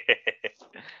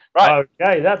 Right,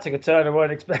 Okay, that took a turn I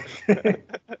weren't expecting.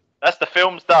 that's the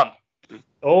film's done.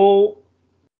 What's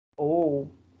Oh,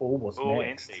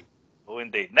 next? indeed. Oh,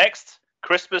 indeed. Next,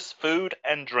 Christmas food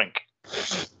and drink.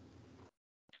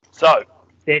 So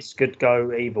This could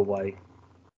go either way.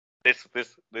 this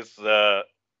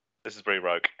is pretty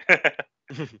rogue.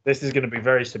 The This is going to be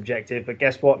very subjective, but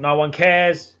guess what? No one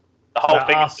cares. whole About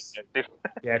thing us. is subjective.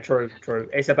 Yeah, true.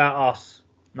 It's about us.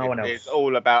 No one else. It's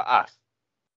all about us.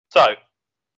 So,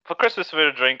 for Christmas food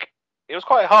and drink, it was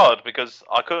quite hard because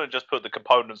I couldn't just put the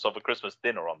components of a Christmas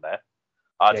dinner on there.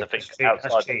 I had Yeah, to think that's cheating.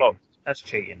 outside the box. That's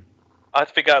cheating. I had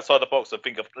to think outside the box and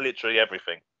think of literally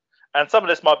everything. And some of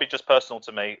this might be just personal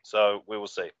to me, so we will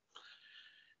see.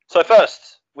 So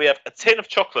first, we have a tin of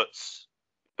chocolates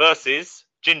versus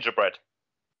gingerbread.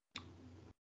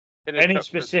 Any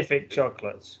specific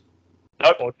chocolates?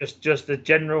 Nope. Or just the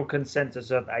general consensus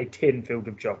of a tin filled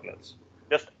with chocolates?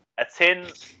 Just a tin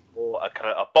or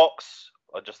a box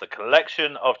or just a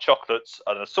collection of chocolates,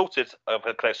 an assorted of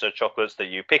a collection of chocolates that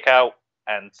you pick out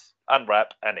and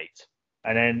unwrap and eat.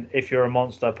 And then if you're a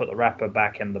monster, put the wrapper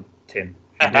back in the tin.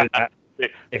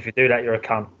 If you do that, you're a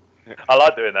cunt. I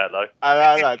like doing that though.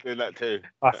 I like doing that too.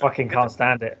 I fucking can't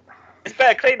stand it. It's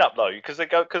better cleanup though,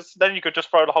 because then you could just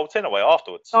throw the whole tin away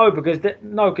afterwards. No,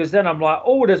 because then I'm like,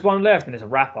 oh, there's one left, and it's a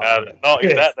wrapper. Not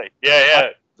Yes. exactly. Yeah.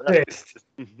 Yes.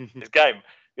 It's game.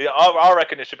 Yeah, I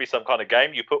reckon it should be some kind of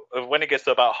game. You put when it gets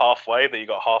to about halfway, that you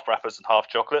got half wrappers and half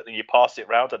chocolate, and you pass it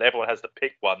round, and everyone has to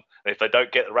pick one. And if they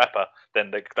don't get the wrapper,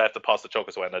 then they have to pass the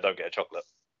chocolates away, and they don't get a chocolate.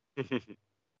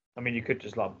 I mean, you could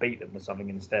just like beat them with something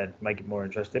instead, make it more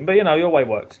interesting. But you know, your way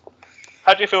works.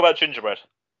 How do you feel about gingerbread?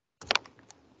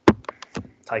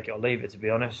 Take it or leave it, to be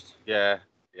honest. Yeah.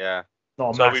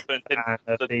 Not a So we massive put tin, fan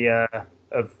of so- the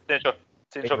of tin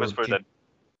chocolates through then.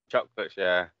 Chocolates,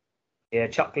 yeah.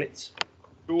 chocolates.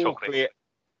 Chocolate.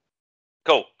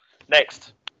 Cool.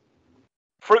 Next,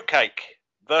 fruitcake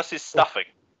versus stuffing.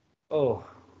 Oh,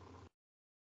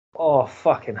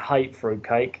 fucking hate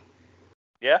fruitcake.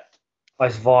 Yeah.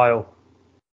 It's vile.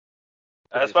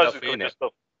 I It's suppose stuffy, it could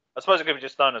innit? be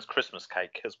just known as Christmas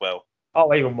cake as well.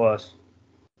 Oh, even worse.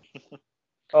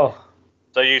 Oh,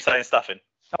 So you saying stuffing?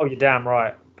 you're damn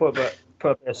right. Put a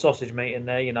bit of sausage meat in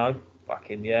there, you know.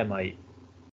 Fucking yeah, mate.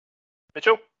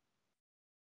 Mitchell?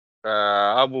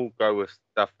 I will go with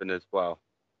stuffing as well.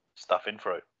 Stuffing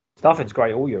through. Stuffing's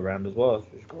great all year round as well.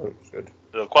 It's great. It's good.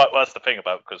 So well, that's the thing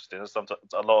about Christmas dinner. Sometimes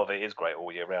a lot of it is great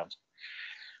all year round.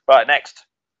 Right, next.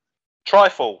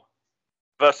 Trifle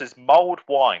versus mulled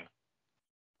wine.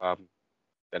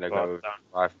 Then I Well, go with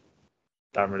life.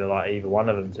 Don't really like either one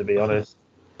of them, to be honest.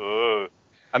 Ooh.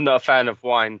 I'm not a fan of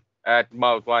wine. I had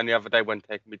mild wine the other day when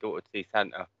taking my daughter to see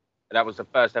Santa, and that was the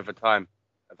first ever time.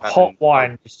 of having Hot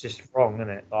wine is just wrong, isn't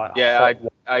it? Like, Yeah, hot wine.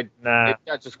 I Nah,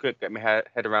 just couldn't get my head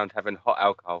around having hot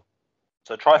alcohol.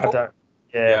 So I trifle? don't.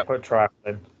 Yeah, Yeah. put trifle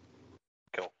in.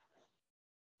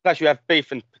 Plus, you have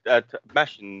beef and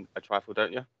mash in a trifle,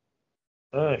 don't you?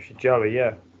 Oh, if you're Joey,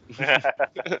 yeah.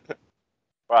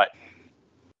 Right.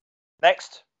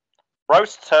 Next.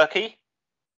 Roast turkey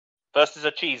versus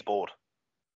a cheese board.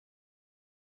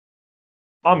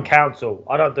 I'm council.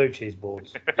 I don't do cheese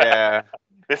boards. Yeah.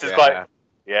 This is Yeah. quite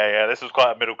this was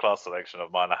quite a middle class selection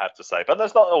of mine, I have to say. But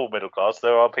that's not all middle class.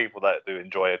 There are people that do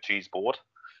enjoy a cheese board.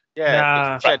 Yeah,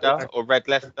 Nah. cheddar or red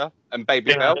Leicester and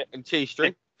baby Yeah. bell and cheese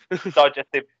string.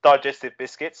 digestive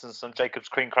biscuits and some Jacob's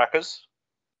cream crackers.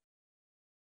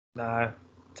 No,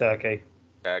 turkey.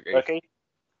 Turkey.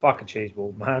 Fuck a cheese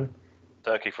ball, man.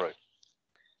 Turkey fruit.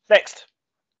 Next.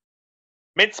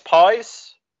 Mince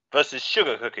pies versus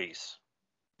sugar cookies.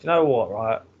 Do you know what,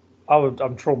 right?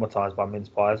 I'm traumatized by mince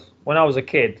pies. When I was a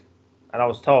kid and I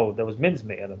was told there was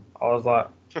mincemeat in them, I was like,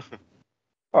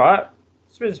 all right,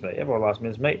 it's mincemeat. Everyone likes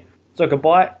mincemeat. Took a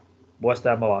bite, worst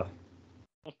day of my life.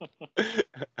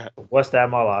 Worst day of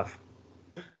my life.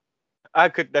 I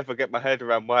could never get my head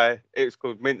around why it's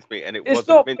called mincemeat and it It's wasn't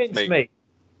not mincemeat. mincemeat.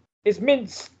 It's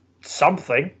mince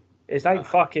something. It ain't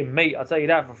fucking meat, I'll tell you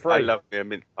that for free. I love me a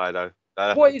mince pie though. I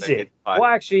have What to is say it? mince pie.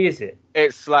 What actually is it?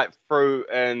 It's like fruit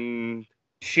and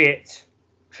Shit.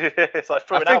 It's like I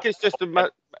throwing think out. it's just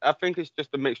I think it's just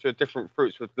a mixture of different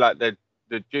fruits with like the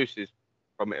juices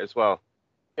from it as well.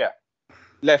 Yeah.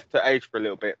 Left to age for a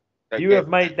little bit. They You get have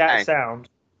made that tang. sound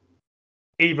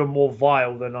even more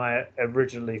vile than I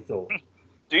originally thought.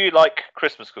 Do you like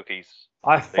Christmas cookies?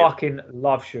 I fucking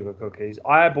love sugar cookies.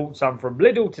 I bought some from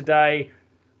Lidl today.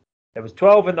 There was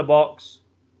 12 in the box,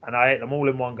 and I ate them all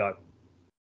in one go.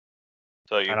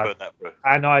 So you And put that through.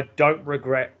 And I don't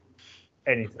regret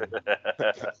anything.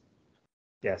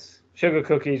 Yes, sugar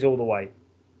cookies all the way.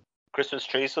 Christmas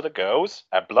trees for the girls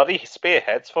and bloody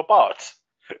spearheads for Bart.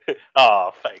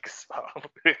 Ah, thanks.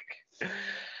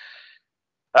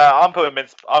 I'm putting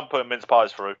mince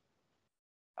pies through.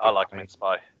 I Big like pain. mince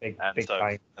pie, Big and big so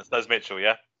pain. does Mitchell.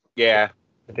 Yeah, Yeah.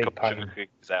 The big couple sugar pain.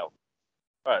 cookies out.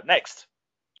 All right, next.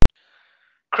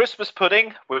 Christmas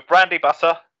pudding with brandy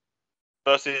butter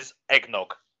versus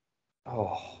eggnog.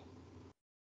 Oh.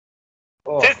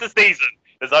 Tis the season.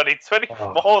 There's only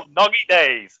 24 more noggy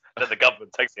days. Then the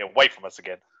government takes it away from us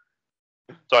again.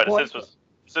 Sorry, the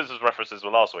Simpsons references were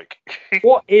last week.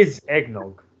 What is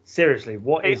eggnog? Seriously,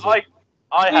 what is it?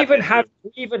 I We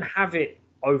even have it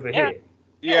over Yeah. here.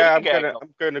 Yeah, we can get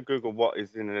I'm gonna Google what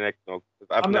is in an eggnog.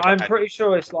 I'm pretty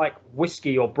sure it's like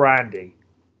whiskey or brandy.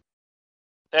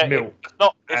 Milk.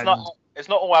 It's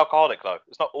not all alcoholic though.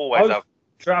 It's not always alcoholic.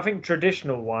 I think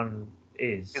traditional one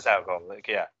is. It's alcoholic,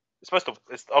 yeah. It's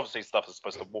obviously stuff that's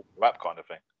supposed to walk the rap kind of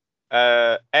thing.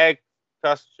 Egg,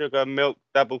 custard, sugar, milk,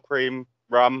 double cream,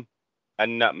 rum,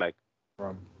 and nutmeg.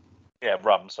 Rum. Yeah,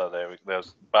 rum. So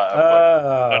there's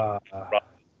Uh,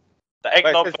 the Wait,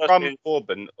 eggnog it says versus rum,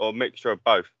 bourbon, or mixture of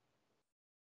both.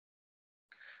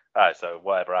 Alright, so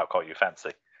whatever alcohol you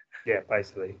fancy. yeah,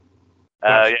 basically.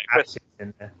 Yeah, Acid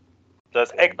in there. so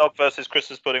it's eggnog versus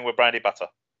Christmas pudding with brandy butter.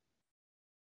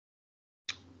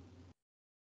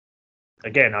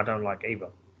 Again, I don't like either. I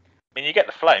mean, you get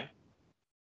the flame.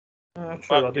 True,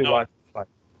 Well, I do like it.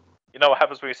 You know what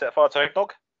happens when you set fire to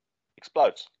eggnog?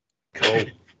 Explodes. Cool.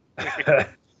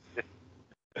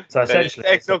 So essentially,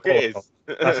 eggnog it is.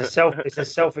 it's a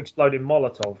self-exploding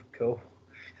Molotov. Cool.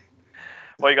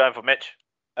 What are you going for, Mitch?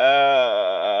 You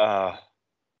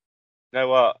know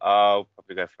what? I'll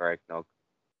probably go for eggnog.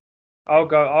 I'll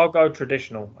go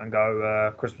traditional and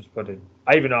go Christmas pudding.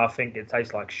 Even though I think it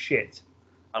tastes like shit.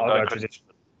 I'm I'll going go Christmas.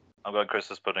 traditional. I'm going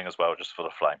Christmas pudding as well, just for the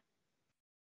flame.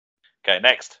 Okay,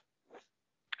 next.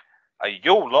 A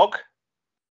Yule log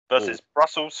versus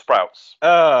Brussels sprouts.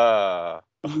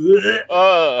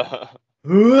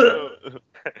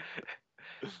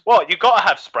 What? You gotta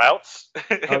have sprouts.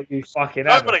 Oh, you fucking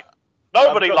have it.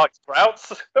 Nobody likes sprouts.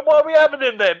 Then why are we having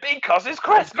them then? Because it's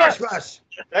Christmas.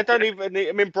 They don't even eat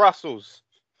them in Brussels.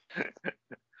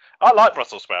 I like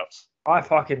Brussels sprouts. I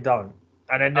fucking don't.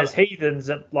 And then there's heathens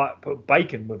that like put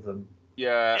bacon with them.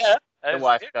 Yeah. Yeah. The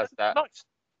wife does that. Nice.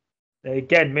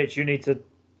 Again, Mitch, you need to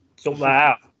sort that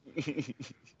out.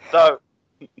 So,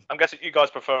 I'm guessing you guys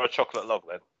prefer a chocolate log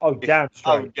then. Oh, damn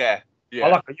straight. Oh, yeah. I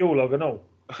like a Yule log and all.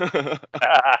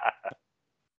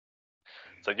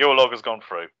 So your log has gone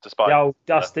through, despite The old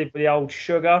dusted with the old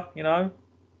sugar, you know.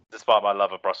 despite my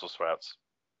love of Brussels sprouts.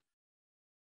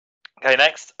 Okay,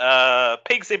 next,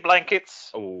 pigs in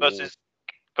blankets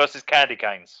versus candy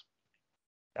canes.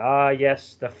 Ah,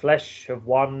 yes, the flesh of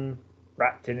one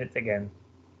wrapped in it again.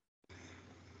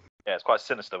 Yeah, it's quite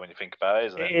sinister when you think about it,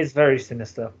 isn't It it? is very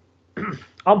sinister.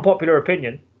 Unpopular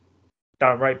opinion.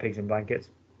 Don't rate pigs in blankets.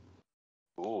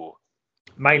 Ooh.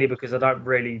 Mainly because I don't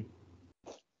really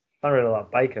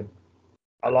like bacon.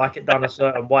 I like it done a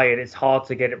certain way, and it's hard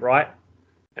to get it right.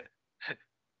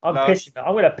 I'm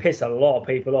going to piss a lot of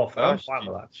people off. And I'm fine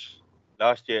with that.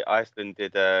 Last year, Iceland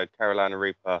did a Carolina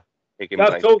Reaper pig in Of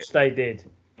blanket. course they did.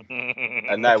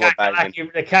 And they were banging.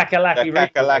 The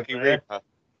Kakalaki Reaper.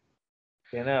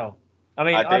 You know. I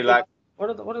mean, I do like. What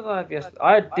did I have yesterday?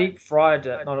 I had deep fried,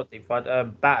 not deep fried,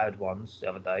 battered ones the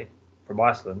other day from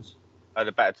Iceland. Oh,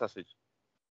 the battered sausage.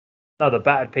 No, the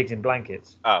battered pigs in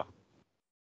blankets. Oh.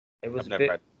 It was I've never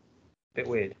had. bit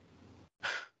weird.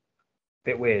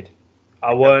 Bit weird.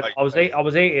 I was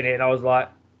eating it and I was like,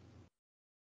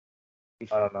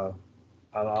 I don't know.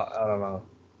 I don't know.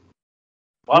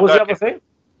 What was the other thing?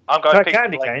 I'm going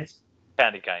candy canes.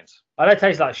 Candy canes. Oh, they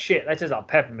taste like shit. They taste like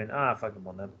peppermint. I fucking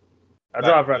want them. I'd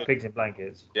rather have pigs in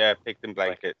blankets. Yeah, pigs in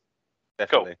blankets.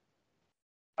 Definitely.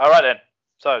 Cool. All right then.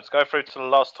 So let's go through to the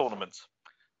last tournament.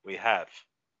 We have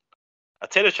a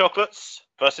tin of chocolates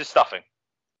versus stuffing.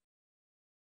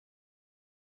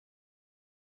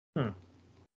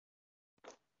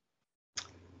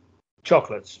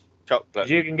 Chocolates. Chocolate.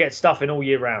 You can get stuffing all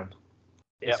year round.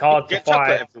 It's Yeah, hard to get chocolate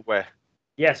find. everywhere.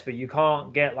 Yes, but you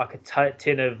can't get like a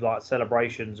tin of like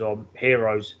Celebrations or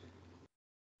Heroes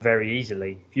very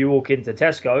easily. If you walk into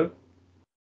Tesco,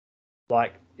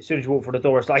 like as soon as you walk through the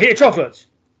door, it's like, here, chocolates.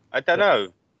 I don't know.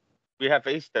 We have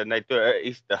Easter and they do it at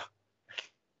Easter.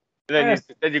 And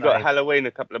then you got Halloween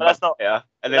a couple of months later,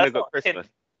 and then they've got Christmas.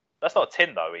 That's not a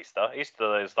tin though.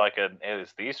 Easter is like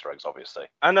it's the Easter eggs, obviously.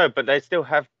 I know, but they still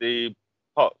have the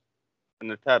pot and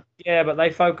the tab. Yeah, but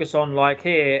they focus on like,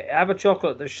 here, have a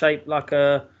chocolate that's shaped like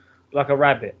a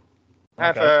rabbit.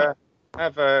 Have a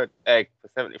egg for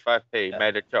 75p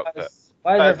made of chocolate.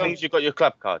 As long as you've got your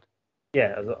club card.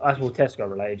 Yeah, that's all Tesco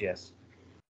related. Yes.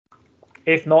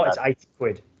 If not, it's 80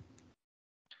 quid.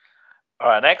 All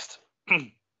right, next.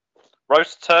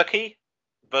 Roast turkey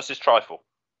versus trifle.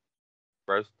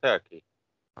 Roast turkey.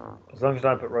 As long as I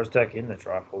don't put roast turkey in the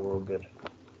trifle, we're all good.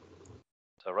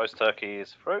 So roast turkey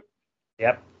is fruit?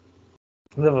 Yep.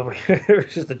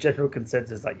 It's just a general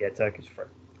consensus like, yeah, turkey's fruit.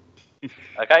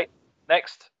 Okay,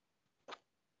 next.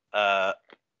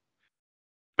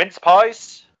 Mince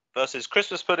pies versus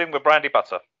Christmas pudding with brandy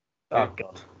butter. Oh,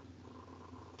 God.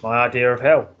 My idea of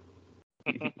hell.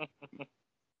 I'm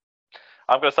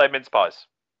going to say mince pies.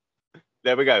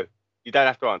 There we go. You don't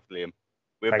have to answer, Liam.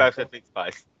 We're both at mince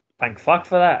pies. Thank fuck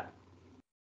for that.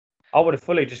 I would have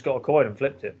fully just got a coin and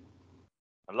flipped it.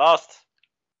 And last,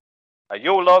 a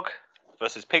Yule log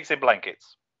versus pigs in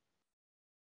blankets.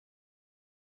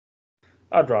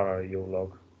 I'd rather a Yule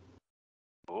log.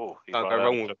 Ooh, Can't go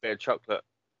wrong with a bit of chocolate.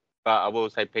 But I will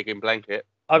say pig in blanket.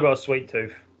 I got a sweet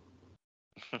tooth.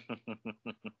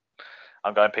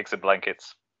 I'm going pigs in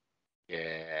blankets.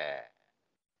 Yeah.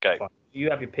 Okay. Fine. You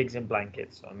have your pigs in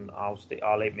blankets, and I'll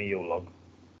eat me Yule log.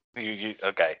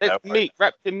 Okay. There's meat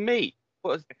wrapped in meat.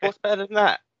 What's better than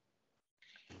that?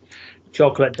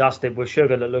 Chocolate dusted with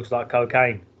sugar that looks like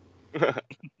cocaine.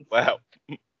 Well.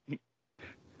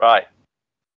 Right.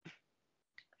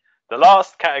 The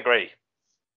last category.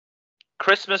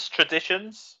 Christmas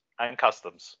traditions and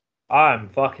customs. I'm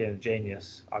fucking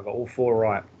genius. I got all 4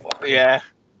 right. Yeah.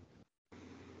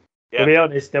 To be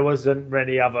honest, there wasn't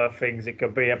many other things it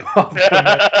could be apart from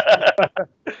that.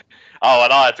 Oh,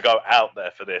 and I had to go out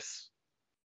there for this.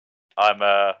 I'm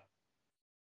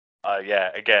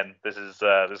again, this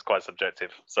is quite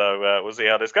subjective. So we'll see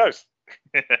how this goes.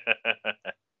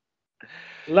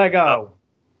 Lego.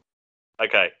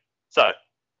 Okay. So,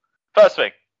 first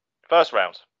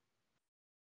round.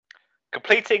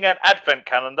 Completing an advent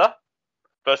calendar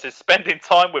versus spending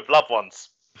time with loved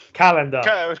ones. Calendar.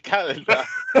 Calendar.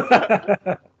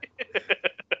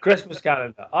 Christmas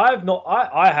calendar.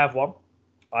 I have one.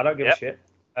 I don't give a shit.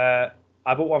 I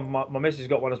bought one. My missus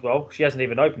got one as well. She hasn't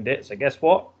even opened it. So guess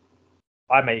what?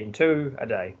 I'm eating 2 a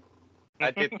day.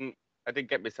 I didn't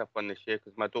get myself one this year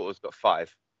because my daughter's got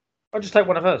 5. I'll just take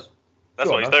one of hers. That's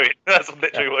what he's doing. That's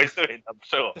literally what he's doing. I'm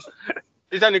sure.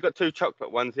 He's only got 2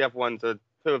 chocolate ones. The other ones are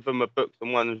 2 of them are books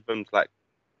and one of them's like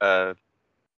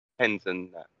pens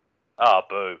and that. Ah,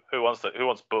 boo! Who wants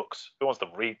books? Who wants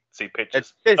to see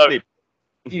pictures? It's Disney.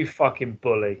 You fucking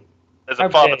bully. There's the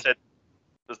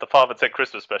Father Ted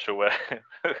Christmas special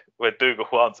where Dougal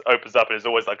opens up and it's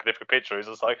always like a different picture. He's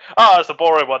just like, it's a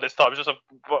boring one this time. It's just a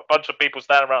bunch of people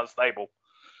standing around a stable.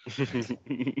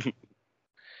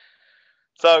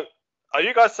 So, are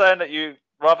you guys saying that you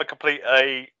rather complete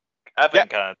a advent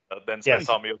calendar than spend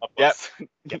time with your loved ones?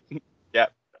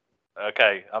 Yep.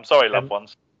 Okay, I'm sorry, loved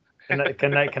ones.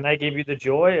 Can they give you the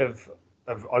joy of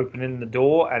opening the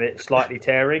door and it slightly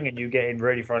tearing and you getting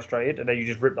really frustrated and then you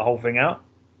just rip the whole thing out?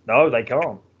 No, they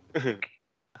can't. Okay.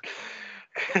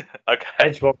 They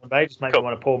just make me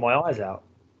want to pull my eyes out.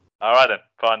 All right then,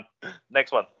 fine.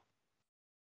 Next one.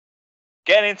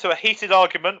 Getting into a heated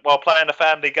argument while playing a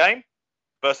family game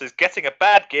versus getting a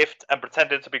bad gift and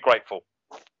pretending to be grateful.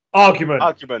 Argument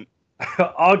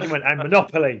and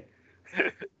Monopoly.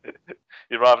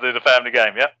 You'd rather do the family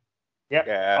game, yeah? Yep.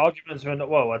 Yeah. Arguments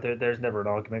are there's never an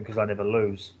argument because I never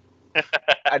lose.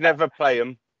 I never play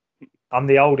them. I'm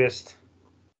the oldest.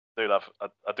 I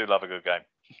do love a good game.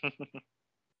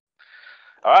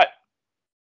 All right.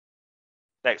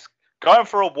 Next, going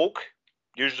for a walk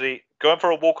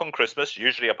on Christmas,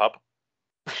 usually a pub,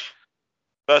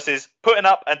 versus putting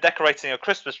up and decorating a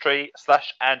Christmas tree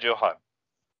 / and your home.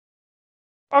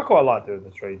 I quite like doing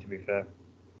the tree, to be fair.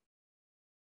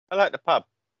 I like the pub.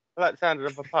 I like the sound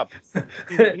of a pub. I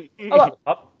like the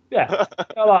pub. Yeah,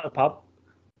 I like the pub.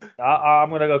 I'm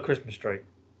going to go Christmas tree.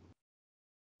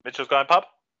 Mitchell's going pub?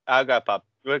 I'll go pub.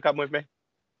 You want to come with me?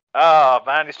 Oh,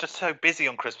 man, it's just so busy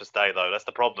on Christmas Day, though. That's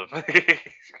the problem.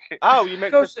 Oh, you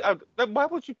meant... why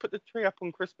would you put the tree up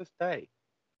on Christmas Day?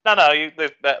 No,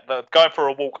 they're going for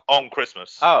a walk on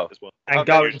Christmas. Oh. as well. And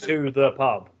Okay. going to the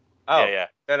pub. Oh, Yeah.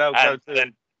 then I'll go And to.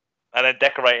 then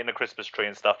decorating the Christmas tree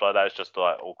and stuff like that is just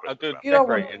like all I'll Christmas. do wrap. You don't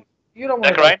want decorating. You don't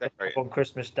want to go to Decorate. the pub on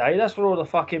Christmas Day. That's where all the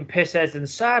fucking pissheads and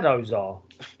saddos are.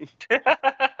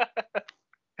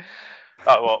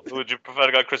 Oh, well, would you prefer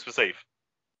to go Christmas Eve?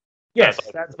 Yes,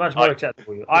 Yes, that's much more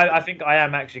acceptable. I think I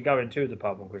am actually going to the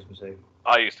pub on Christmas Eve.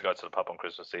 I used to go to the pub on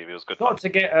Christmas Eve. It was good fun.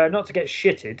 Not to get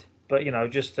shitted, but you know,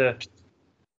 just to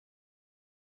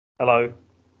hello,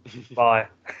 bye,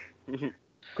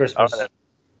 Christmas. All right, then.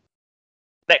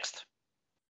 Next.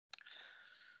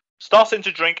 Starting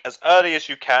to drink as early as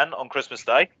you can on Christmas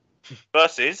Day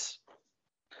versus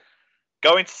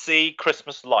going to see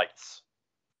Christmas lights.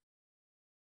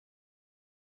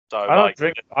 So I don't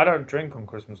drink. I don't drink on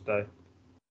Christmas Day.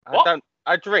 What?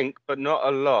 I drink, but not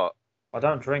a lot. I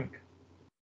don't drink.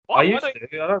 What? I used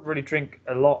to. I don't really drink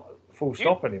a lot. Full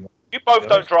stop anymore. You both Yeah.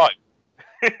 don't drive.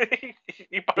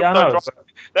 You both Yeah, I don't know. drive. but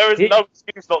There is He- no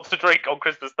excuse not to drink on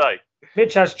Christmas Day.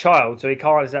 Mitch has child, so he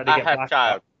can't exactly I get have back.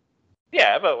 child.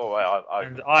 Yeah, but well,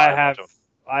 And I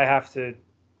have to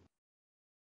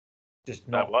just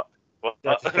not. What?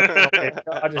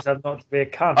 I just have not to be a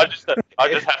cunt. I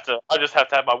just have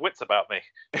to have my wits about me.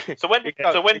 So when You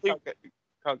do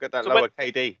can't get that so lower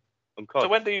KD on COD.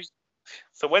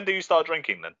 so when do you start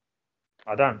drinking then?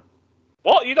 I don't.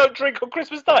 What? You don't drink on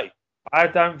Christmas Day? I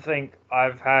don't think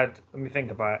I've had. Let me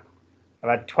think about it. I've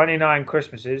had 29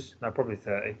 Christmases. No, probably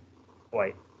 30.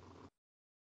 Wait.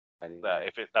 No,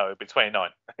 it'd be 29.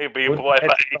 It'd be Would-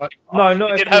 whatever. No, not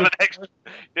You if did you have were- an extra.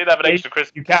 You did have an Yeah, extra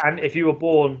Christmas. You can if you were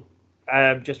born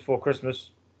just before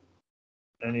Christmas,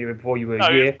 and before you were No,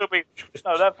 a year. you'll still be.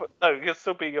 You'll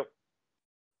still be.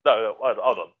 No,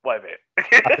 hold on. Wait a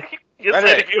minute. You Wait a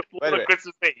said minute, if you were wait a born on minute.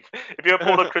 Christmas Eve, if you were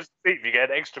born on Christmas Eve, you get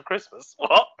an extra Christmas.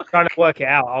 What? Trying to work it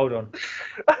out. Hold on.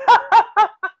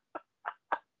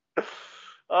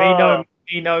 Oh,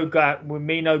 Me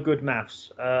no good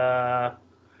maths. Well,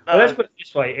 let's put it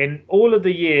this way: in all of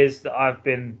the years that I've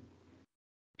been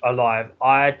alive,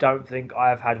 I don't think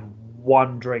I've had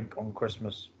one drink on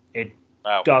Christmas. It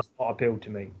wow. does not appeal to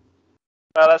me.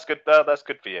 Well, that's good. That's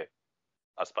good for you,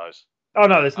 I suppose. Oh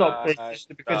no, it's not. It's just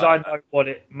because no. I know what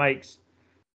it makes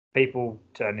people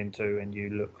turn into, and you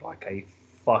look like a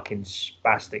fucking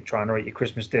spastic trying to eat your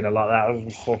Christmas dinner like that. Oh,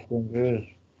 fucking good.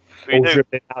 But you All do,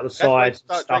 dripping out the That's why you sides and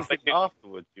start stuff. drinking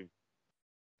afterwards.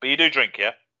 but you do drink,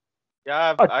 yeah?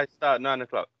 Yeah, I start at 9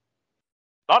 o'clock.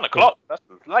 9 o'clock. That's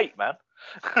late, man.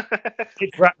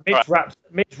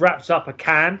 Mitch wraps up a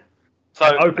can, So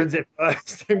and opens it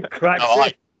first and cracks No,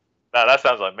 it. no, that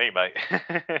sounds like me, mate.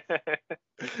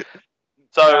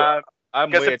 So I'm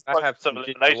guess weird. it's I have some some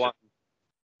ginger elimination. wine.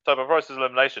 So for process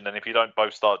elimination, then if you don't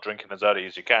both start drinking as early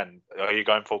as you can, are you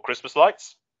going for Christmas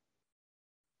lights?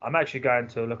 I'm actually going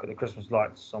to look at the Christmas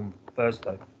lights on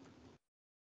Thursday.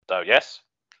 So yes.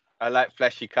 I like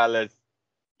fleshy colours.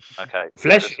 Okay.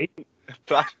 Fleshy.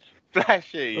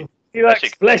 Flashy. He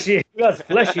likes fleshy. He likes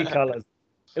fleshy colours.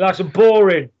 He likes them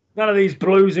boring. None of these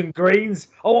blues and greens.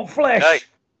 I want flesh. Hey.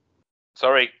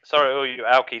 Sorry, all you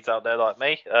alkies out there like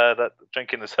me. That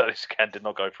drinking as early as you can did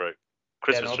not go through.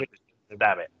 Christmas. Yeah, no, tradition,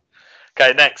 damn it.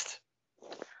 Okay, next.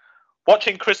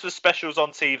 Watching Christmas specials on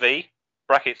TV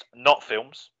 (brackets not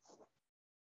films)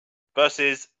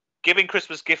 versus giving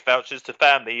Christmas gift vouchers to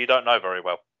family you don't know very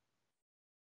well.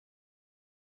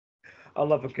 I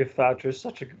love a gift voucher. It's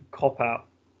such a cop out.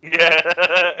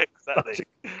 Yeah,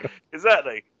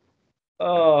 exactly.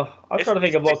 Oh, I'm It's- trying to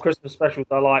think of what Christmas specials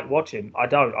I like watching. I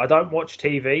don't watch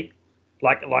TV,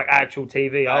 like actual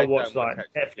TV. I I watch don't watch like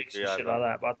actual Netflix TV and shit either. like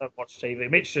that, but I don't watch TV.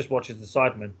 Mitch just watches The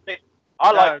Sidemen.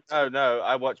 I like. No.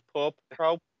 I watch Paw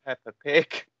Patrol, Peppa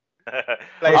Pig. For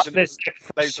Plays a in- split,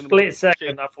 plays in the split machine.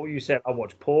 second, I thought you said I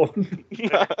watch porn.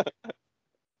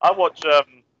 I watch.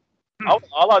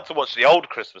 I like to watch the old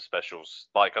Christmas specials.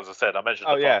 Like as I said, I mentioned.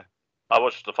 Oh yeah. I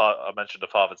mentioned the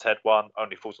Father's Head one.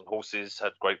 Only Fools and Horses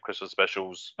had great Christmas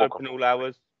specials. Open all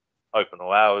hours. Open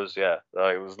all hours. Yeah,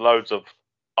 it was loads of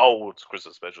old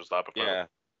Christmas specials that I prefer. Yeah.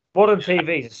 Modern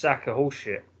TV is a sack of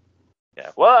horseshit. Yeah.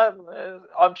 Well,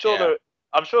 I'm sure Yeah.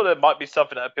 there might be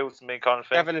something that appeals to me, kind of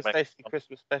thing. Gavin and Maybe- Stacey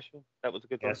Christmas special. That was a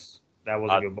good one. Yes, that was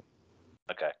a good one.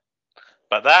 Okay.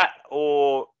 But that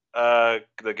or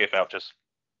the gift vouchers.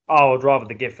 Oh, I'd rather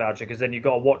the gift voucher because then you've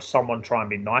got to watch someone try and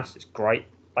be nice. It's great.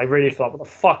 They really feel like, what the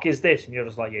fuck is this? And you're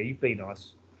just like, yeah, you be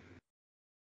nice,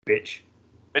 bitch.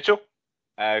 Mitchell.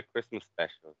 Christmas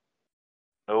special.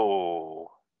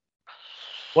 Oh.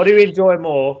 What do you enjoy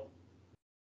more?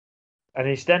 An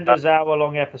EastEnders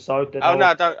hour-long episode, that Oh no,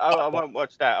 I won't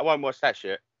watch that. I won't watch that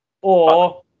shit.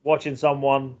 or watching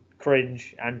someone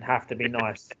cringe and have to be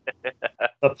nice.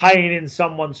 The pain in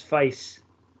someone's face.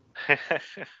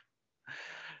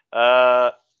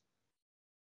 I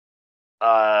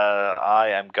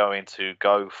am going to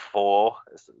go for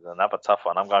this is another tough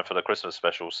one. I'm going for the Christmas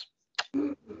specials.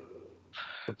 The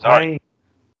Sorry. pain.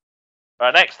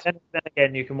 Right, next. Then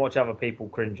again, you can watch other people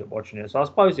cringe at watching it, so I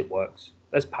suppose it works.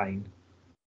 There's pain.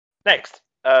 Next,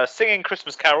 singing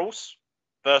Christmas carols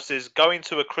versus going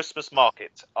to a Christmas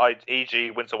market,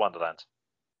 e.g., Winter Wonderland.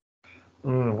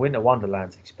 Winter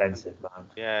Wonderland's expensive, man.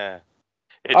 Yeah.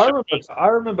 I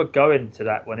remember going to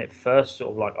that when it first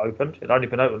sort of like opened. It'd only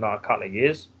been open like a couple of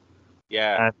years.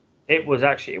 Yeah. And it was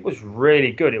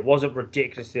really good. It wasn't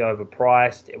ridiculously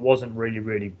overpriced. It wasn't really,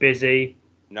 really busy.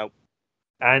 Nope.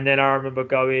 And then I remember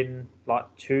going like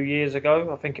 2 years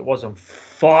ago. I think it was, and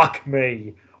fuck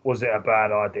me, was it a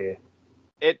bad idea?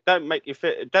 It don't make you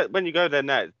feel. When you go there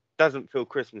now, it doesn't feel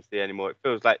Christmassy anymore. It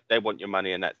feels like they want your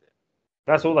money and that's it.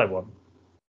 That's all they want.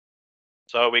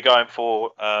 So we're going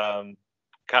for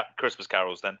Christmas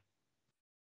carols then.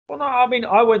 Well, no, I mean,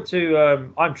 I went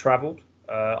to. I'm travelled.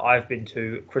 I've been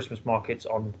to Christmas markets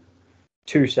on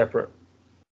two separate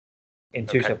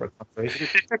countries.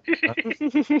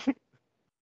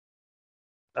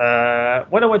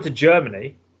 When I went to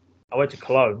Germany, I went to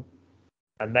Cologne,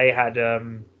 and they had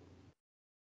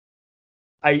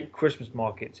 8 Christmas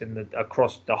markets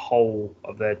across the whole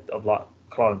of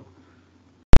Cologne.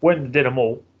 Went and did them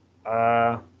all,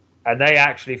 and they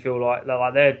actually feel like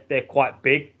they're quite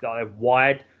big, like they're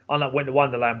wide. Unlike Winter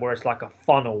Wonderland, where it's like a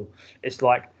funnel, it's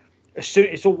like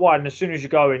it's all wide, and as soon as you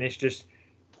go in, it's just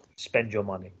spend your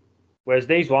money. Whereas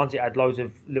these ones, it had loads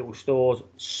of little stores,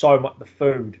 so much the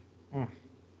food,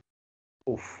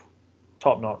 oof,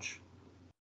 top notch.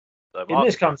 So In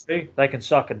this country, they can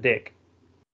suck a dick.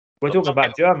 We're talking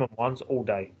about German ones all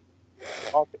day.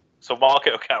 So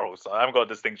market or carols? I haven't got a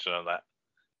distinction on that.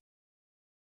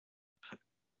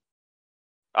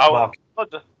 Oh, Market.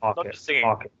 not just singing.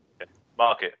 Market.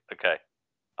 Market. Okay.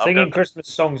 Singing Christmas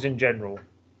songs in general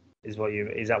is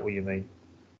that what you mean?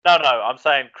 No, I'm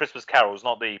saying Christmas carols,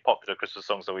 not the popular Christmas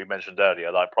songs that we mentioned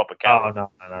earlier, like proper carols. Oh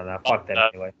no. Fuck them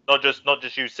anyway. Not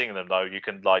just you singing them though. You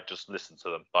can like just listen to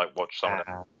them, like watch some of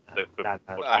them.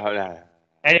 No.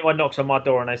 Anyone knocks on my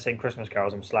door and they sing Christmas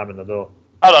carols, I'm slamming the door.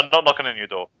 Oh, no, not knocking on your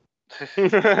door.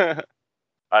 That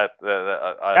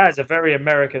is a very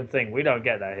American thing. We don't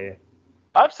get that here.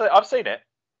 I've seen it.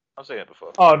 I've seen it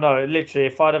before. Oh no, literally,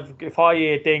 if I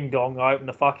hear ding dong, I open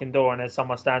the fucking door and there's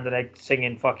someone standing there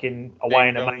singing fucking Away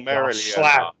in a Manger.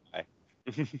 Slap.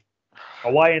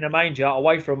 Away in a Manger,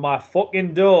 away from my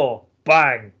fucking door.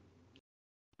 Bang.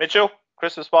 Mitchell,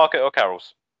 Christmas market or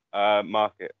carols?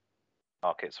 Market.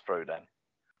 Market's through then.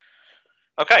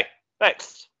 Okay,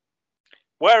 next.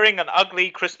 Wearing an ugly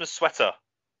Christmas sweater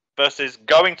versus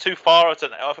going too far at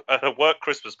a work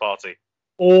Christmas party.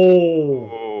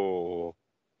 Oh.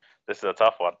 This is a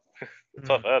tough one.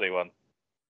 Tough early one.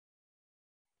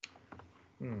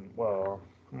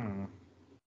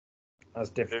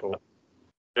 That's difficult.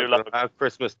 Our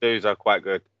Christmas do's are quite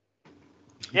good.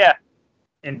 Yeah.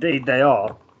 Indeed, they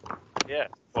are. Yeah.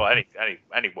 Well,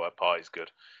 any work party is good.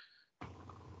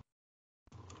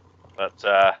 But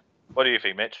what do you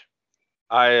think, Mitch?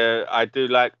 I do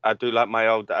like my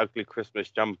old ugly Christmas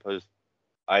jumpers.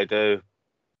 I do.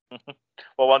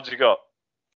 What ones you got?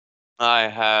 I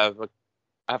have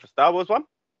a Star Wars one.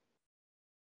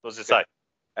 What does it say?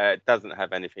 It doesn't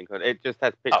have anything on it. It just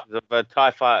has pictures of a TIE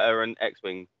Fighter and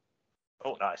X-Wing.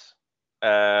 Oh, nice.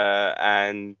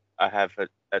 And I have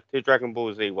a 2 Dragon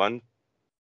Ball Z ones.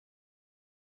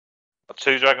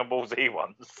 2 Dragon Ball Z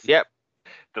ones? Yep.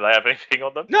 Do they have anything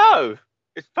on them? No!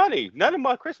 It's funny. None of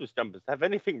my Christmas jumpers have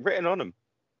anything written on them.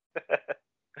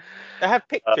 They have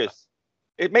pictures.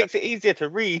 It makes it easier to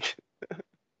read.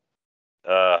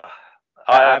 I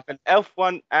have an elf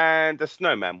one and a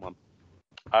snowman one.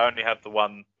 I only have the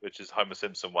one which is Homer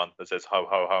Simpson one that says Ho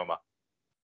Ho Homer.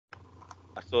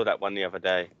 I saw that one the other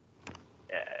day.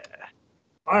 Yeah.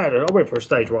 I went for a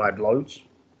stage where I had loads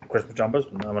of Christmas jumpers,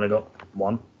 and I've only got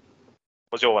one.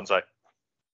 What's your one say?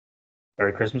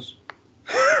 Merry Christmas.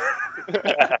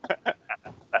 At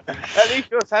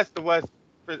least yours has the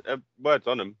words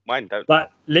on them. Mine don't.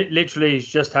 But literally, it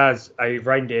just has a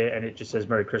reindeer, and it just says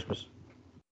Merry Christmas.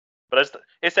 But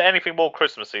is there anything more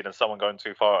Christmassy than someone going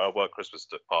too far at a work Christmas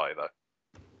party, though?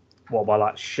 What, by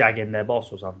like shagging their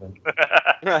boss or something?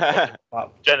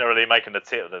 Generally making a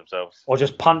tit of themselves. Or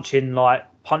just punching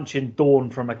Dawn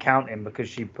from accounting because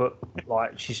she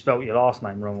spelt your last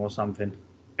name wrong or something.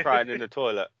 Crying in the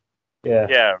toilet.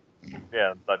 Yeah.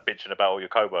 Yeah, like bitching about all your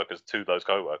co-workers to those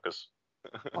co-workers.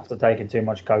 After taking too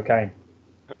much cocaine.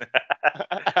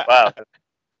 Well, Wow.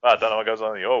 Well, I don't know what goes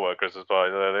on in your work Christmas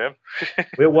party there, Liam.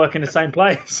 We'll work in the same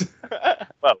place.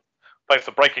 Well, thanks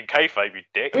for breaking kayfabe, you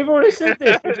dick. We've already said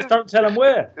this. We just don't tell them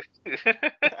where.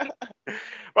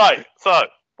 Right, so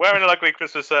wearing an ugly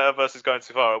Christmas sweater versus going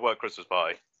too far at work Christmas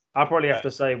party. I probably have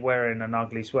to say wearing an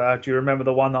ugly sweater. Do you remember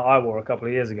the one that I wore a couple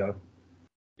of years ago?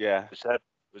 Yeah. Would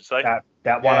you say?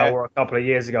 That one I Yeah. wore a couple of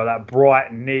years ago, that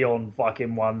bright neon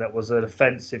fucking one that was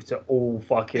offensive to all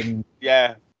fucking.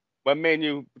 Yeah. When me and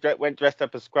you went dressed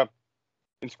up as Scrub.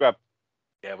 In Scrub.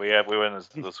 Yeah, we went as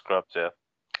the Scrubs. Yeah.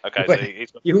 Okay, You so went-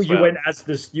 he's got You the sweater. went as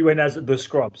the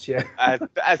Scrubs, yeah. As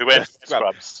We went the as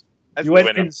Scrubs. As You the went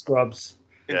went in Scrubs.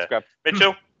 in Yeah. Scrub.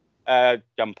 Mitchell,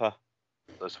 Jumper.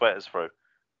 the sweater's through.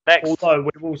 Next, Although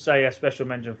we will say a special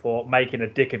mention for making a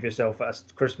dick of yourself at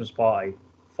a Christmas party,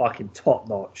 fucking top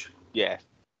notch. Yeah.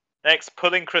 next,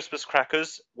 pulling Christmas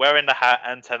crackers, wearing the hat,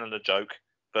 and telling a joke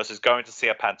versus going to see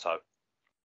a panto.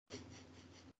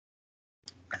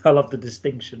 I love the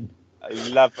distinction. I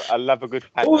love a good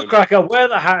All panto. cracker, wear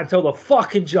the hat and tell the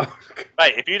fucking joke.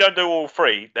 Mate, if you don't do all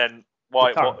three, then why?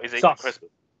 You can't. What is it? Sus. Christmas?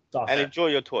 Stuff. And enjoy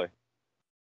your toy.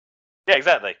 Yeah,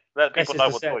 exactly. Let Unless people it's know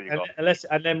a what set- toy you got.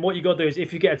 and then what you got to do is,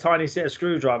 if you get a tiny set of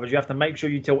screwdrivers, you have to make sure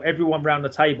you tell everyone around the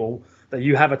table that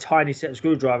you have a tiny set of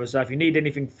screwdrivers. So if you need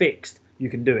anything fixed, you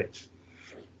can do it.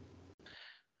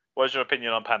 What's your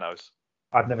opinion on panos?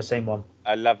 I've never seen one.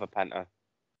 I love a panto.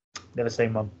 Never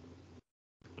seen one.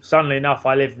 Funnily enough,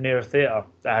 I live near a theatre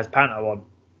that has Panto on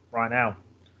right now.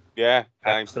 Yeah.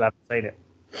 I Thanks. still haven't seen it.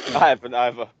 I haven't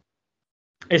either.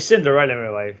 It's Cinderella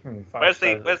anyway. Where's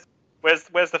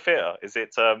the theatre? Is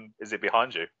it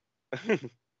behind you?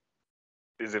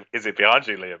 Is it behind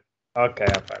you, Liam? Okay,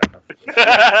 I've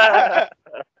had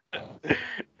enough.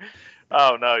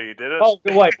 Oh no, you didn't. Oh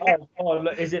wait,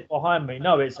 look, is it behind me?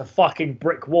 No, it's a fucking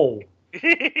brick wall.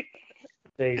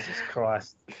 Jesus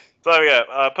Christ. So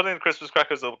yeah, putting the Christmas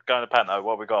crackers or going to panto.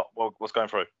 What we got? What's going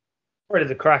through? Probably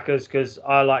the crackers because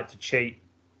I like to cheat.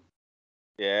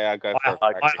 Yeah, I go for I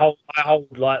it.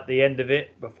 hold like the end of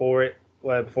it before it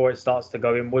starts to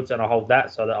go inwards, and I hold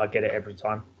that so that I get it every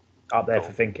time. Up there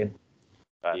for thinking.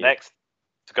 Yeah. Next,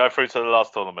 to go through to the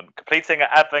last tournament, completing an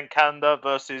advent calendar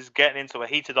versus getting into a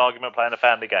heated argument playing a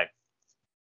family game.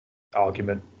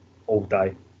 Argument all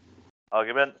day.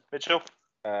 Argument, Mitchell.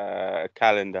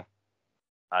 Calendar.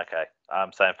 Okay,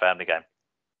 I'm saying family game.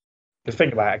 Just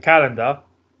think about it. A calendar,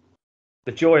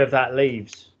 the joy of that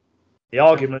leaves. The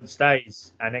argument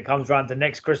stays, and it comes round to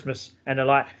next Christmas, and they're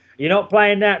like, "You're not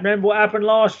playing that. Remember what happened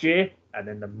last year?" And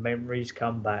then the memories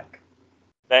come back.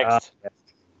 Next, Yes.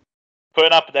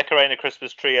 putting up and decorating a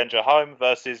Christmas tree and your home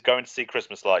versus going to see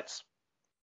Christmas lights.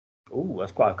 Ooh,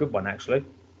 that's quite a good one actually.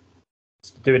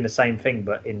 It's doing the same thing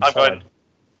but inside.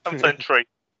 I'm saying tree.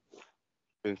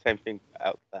 Doing the same thing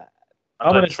out there.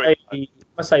 I'm saying gonna tree.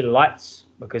 say lights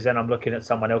because then I'm looking at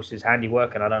someone else's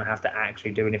handiwork and I don't have to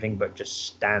actually do anything but just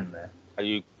stand there. Are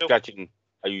you Nope. judging?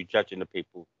 Are you judging the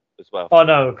people as well? Oh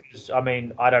no, because I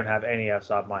mean I don't have any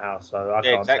outside my house, so I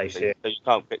yeah, can't say exactly. shit. So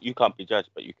you can't be judged,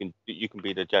 but you can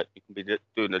be the judge. You can be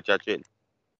doing the judging.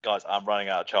 Guys, I'm running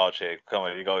out of charge here. Come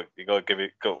on, you got to give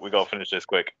it. We got to finish this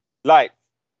quick. Like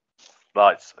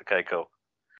Lights. Okay, cool.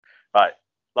 Right,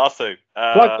 last two.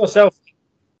 Plug yourself.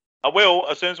 I will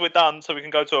as soon as we're done, so we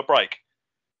can go to a break.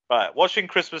 Right, watching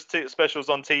Christmas specials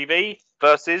on TV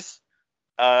versus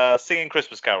singing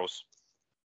Christmas carols.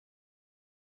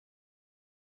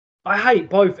 I hate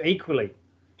both equally.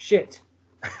 Shit.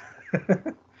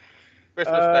 Christmas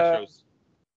specials.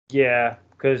 Yeah,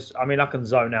 because I mean I can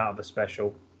zone out of a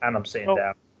special and I'm sitting Oh.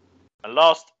 down. And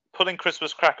last, pulling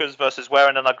Christmas crackers versus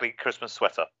wearing an ugly Christmas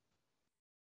sweater.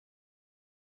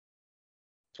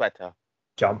 Sweater.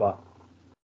 Jumper.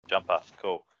 Jumper,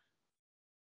 cool.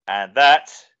 And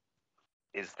that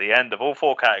is the end of all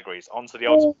four categories. On to the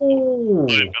ultimate. Ooh. I'm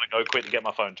going to go quick to get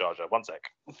my phone charger. 1 sec.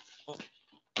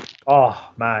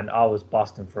 Oh man, I was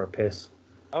busting for a piss.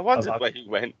 I wondered like- where you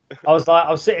went. I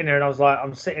was sitting there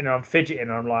and I'm fidgeting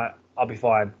and I'm like, I'll be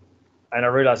fine. And I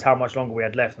realised how much longer we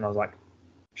had left and I was like,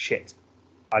 shit,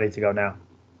 I need to go now.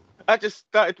 I just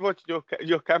started watching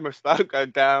your camera start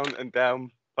going down and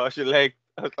down past your leg.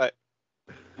 I was like,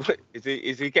 what, is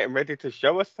he getting ready to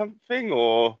show us something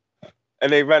or?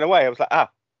 And he ran away. I was like,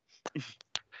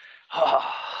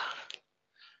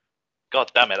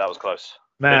 God damn it, that was close.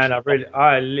 Man, I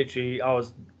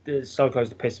was so close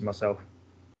to pissing myself.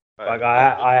 Like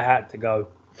Right. I had to go.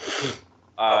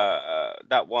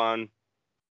 That one.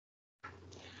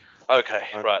 Okay,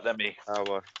 right, let me. I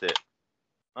watched it.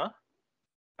 Huh?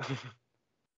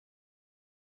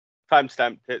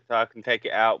 Timestamped it so I can take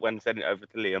it out when send it over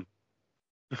to Liam.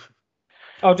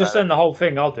 I'll just send the whole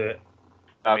thing. I'll do it.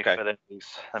 Let Okay.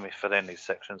 me fill in these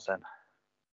sections then.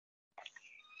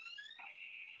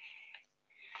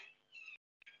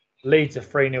 Leeds are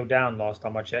 3-0 down last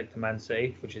time I checked to Man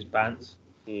City, which is Bants.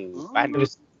 Bad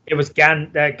It was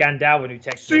Gandalvin who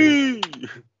texted me. See.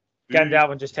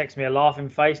 Gandalvin just texted me a laughing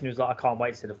face and he was like, I can't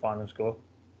wait to see the final score.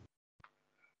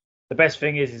 The best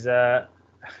thing is he turned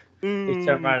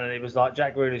around and he was like,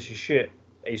 Jack Grealish is shit.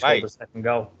 He scored Mate. the second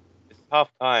goal. It's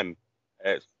half time.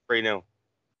 It's 3-0.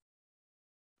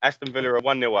 Aston Villa are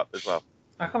 1-0 up as well.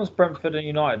 How comes Brentford and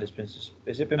United has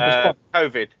it been postponed?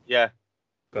 COVID, yeah.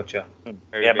 Gotcha.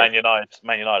 Very Yeah, good.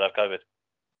 Man United have COVID.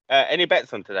 Any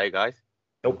bets on today, guys?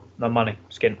 Nope, no money.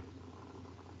 Skin.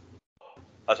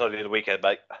 I told you the weekend,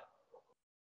 mate.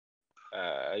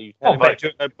 You Oh, telling me bet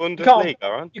you- no Bundesliga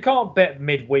on? You can't bet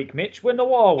midweek, Mitch. When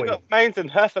are We we? got Mainz and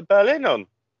Hertha Berlin on.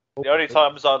 The only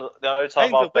time Mainz are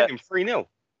I'll bet winning 3-0.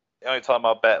 the only time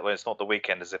I'll bet when it's not the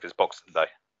weekend is if it's Boxing Day.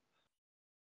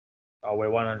 Oh, we're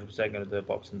 100% going to do a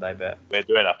Boxing Day bet. We're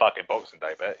doing a fucking Boxing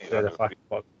Day bet. You Do know, the fucking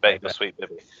Boxing Day betting for bet. Sweet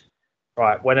Libby.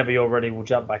 Right, whenever you're ready, we'll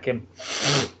jump back in.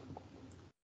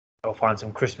 I'll find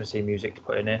some Christmassy music to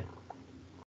put in here.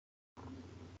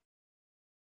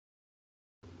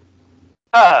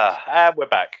 And we're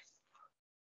back.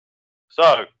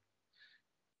 So,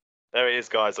 there it is,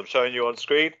 guys. I'm showing you on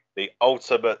screen the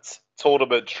ultimate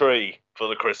tournament tree for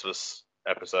the Christmas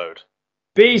episode.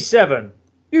 B7.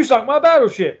 You sunk my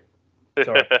battleship.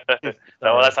 Sorry.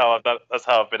 No, that's how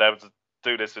I've been able to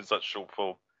do this in such short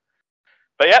form.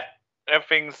 But yeah,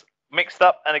 everything's mixed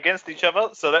up and against each other.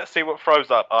 So let's see what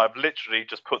throws up. I've literally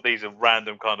just put these in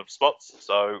random kind of spots.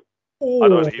 So I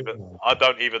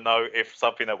don't even know if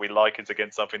something that we like is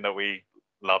against something that we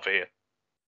love here.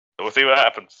 So we'll see what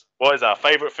happens. What is our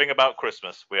favourite thing about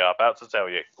Christmas? We are about to tell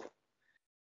you.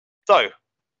 So,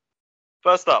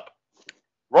 first up,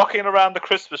 Rocking Around the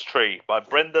Christmas Tree by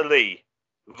Brenda Lee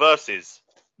versus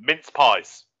Mince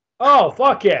Pies. Oh,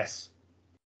 fuck yes.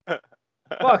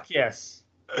 Fuck yes.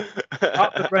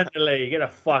 Up to Brenda Lee. Get the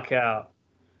fuck out.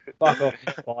 Fuck off,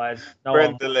 guys.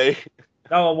 Brenda Lee.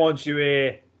 No one wants you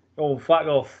here. Oh, fuck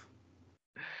off.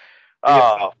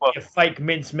 Well, You fake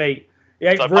mince meat. It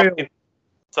ain't so real.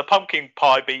 so pumpkin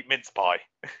pie beat mince pie.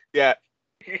 Yeah.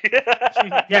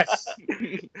 Yes.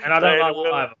 And I don't like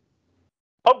that either.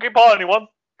 Pumpkin pie, anyone?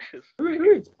 Who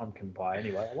eats pumpkin pie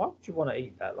anyway? Why would you want to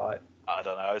eat that? Like, I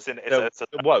don't know. It's an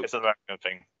American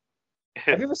thing.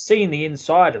 have you ever seen the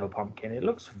inside of a pumpkin? It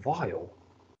looks vile.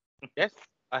 Yes,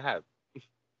 I have.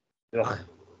 Ugh.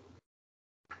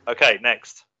 Okay,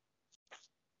 next.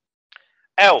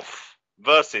 Elf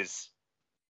versus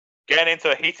getting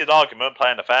into a heated argument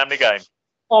playing a family game.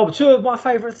 Oh, two of my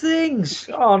favourite things.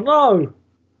 Oh no.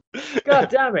 God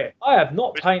damn it. I have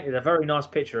not painted a very nice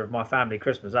picture of my family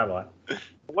Christmas, have I?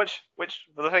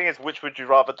 The thing is, which would you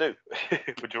rather do?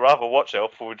 Would you rather watch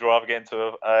Elf, or would you rather get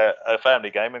into a family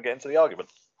game and get into the argument?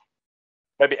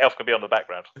 Maybe Elf can be on the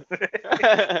background.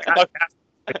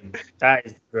 That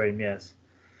is the dream, yes.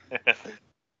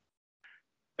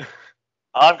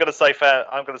 I'm gonna say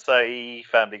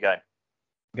family game.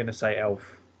 I'm going to say Elf.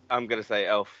 I'm going to say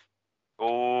Elf.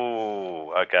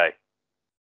 Ooh, okay.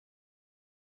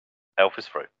 Elf is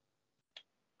through.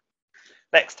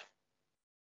 Next.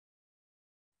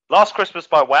 Last Christmas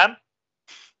by Wham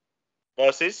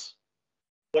versus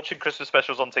watching Christmas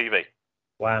specials on TV.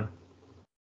 Wham.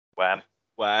 Wham.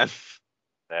 Wham.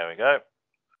 There we go.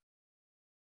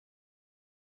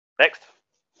 Next.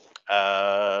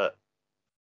 The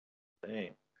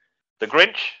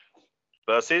Grinch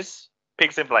versus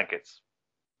Pigs in Blankets.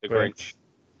 The Grinch.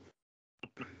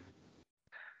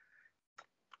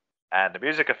 And the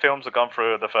music and films have gone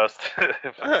through the first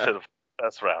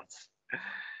rounds.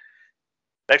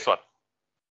 Next one.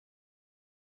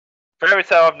 Fairy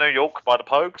Tale of New York by the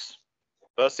Pogues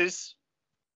versus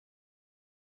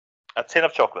a tin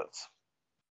of chocolates.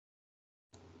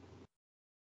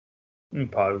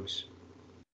 Pogues.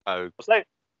 Oh.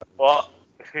 What?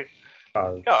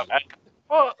 Pogues. Go on, man.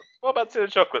 What about tin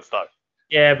of chocolates, though?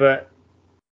 Yeah, but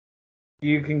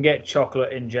you can get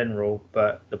chocolate in general,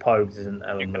 but the Pogues isn't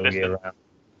all year round.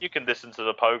 You can listen to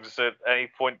the Pogues at any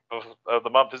point of the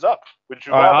month is up. Would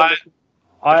you I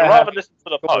rather listen to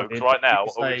the Go on, Pogues right now,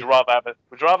 or would you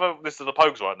rather listen to the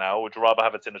Pogues right now, or would you rather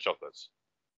have a tin of chocolates?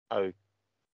 Oh.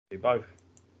 do both.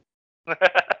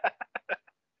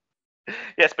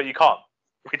 Yes, but you can't.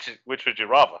 Which would you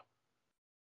rather?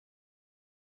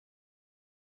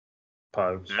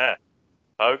 Pogues. Yeah,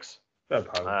 Pogues. Go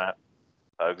Pogues.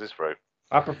 Pogues is through.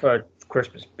 I prefer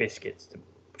Christmas biscuits to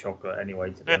chocolate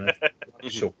anyway, to be honest.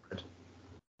 Shortbread.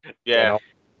 Yeah.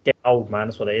 Get old, man.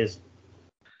 That's what it is.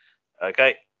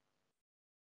 Okay.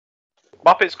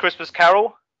 Muppets Christmas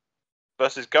Carol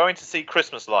versus Going to See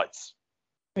Christmas Lights.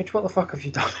 Mitch, what the fuck have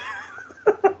you done?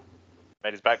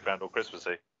 Made his background all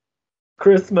Christmassy.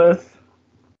 Christmas.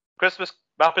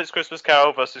 Muppets Christmas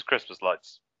Carol versus Christmas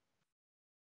Lights.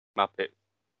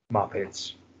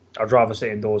 Muppets. I'd rather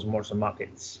sit indoors and watch the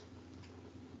Muppets.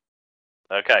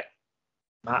 Okay.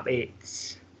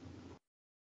 Muppets.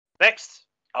 Next,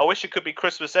 I Wish It Could Be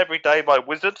Christmas Every Day by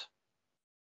Wizard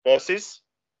versus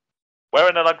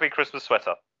Wearing an Ugly Christmas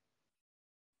Sweater.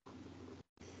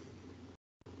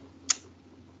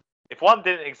 If one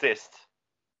didn't exist,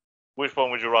 which one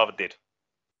would you rather did?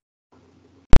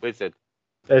 Wizard.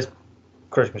 There's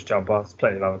Christmas Jumper. There's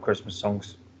plenty of other Christmas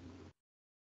songs.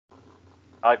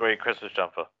 I agree, Christmas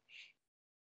Jumper.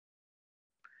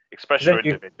 Express your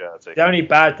individuality. The only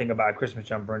bad thing about a Christmas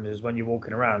jumper is when you're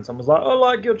walking around, someone's like, "I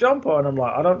like your jumper," and I'm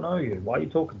like, "I don't know you. Why are you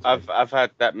talking to me?" I've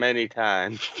had that many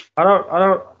times. I don't.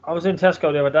 I was in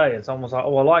Tesco the other day, and someone was like,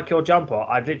 "Oh, I like your jumper."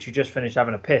 I'd literally just finished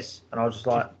having a piss, and I was just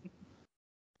like,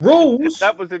 "Rules."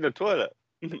 That was in the toilet.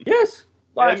 Yes.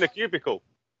 Like, In the cubicle.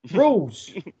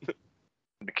 rules.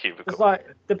 The cubicle. It's like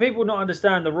the people not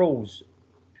understand the rules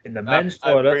in the men's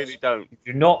toilets. I really don't.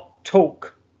 You do not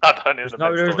talk. I don't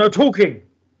know. There's no talking.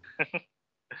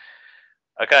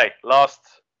 Okay, last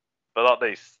but not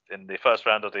least, in the first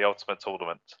round of the Ultimate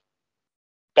Tournament,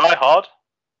 Die Hard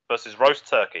versus Roast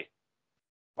Turkey.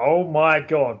 Oh my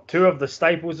god, two of the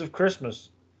staples of Christmas.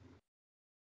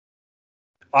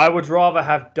 I would rather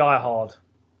have Die Hard.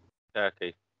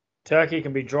 Turkey. Turkey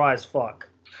can be dry as fuck.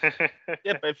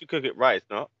 Yeah, but if you cook it right, it's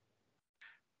not.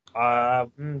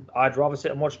 I'd rather sit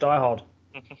and watch Die Hard.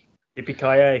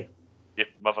 Yippee-ki-yay. Yep,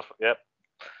 motherfucker. Yep.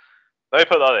 Let me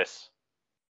put it like this.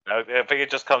 I think it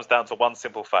just comes down to one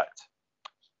simple fact.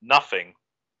 Nothing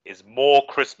is more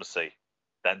Christmassy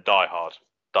than Die Hard.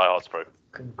 Die Hard's proof.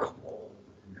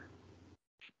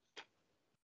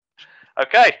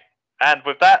 Okay, and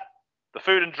with that, the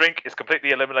food and drink is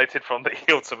completely eliminated from the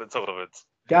Ultimate Tournament.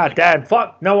 God damn,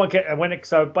 fuck. No one can.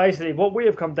 So basically, what we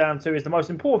have come down to is the most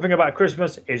important thing about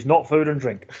Christmas is not food and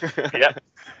drink. Yep.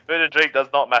 Food and drink does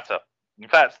not matter. In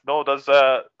fact, nor does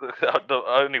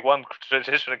only one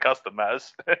tradition and custom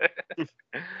matters.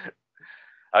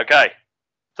 Okay,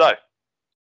 so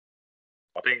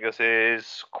I think this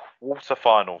is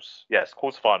quarterfinals. Yes,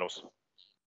 quarterfinals.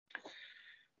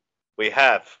 We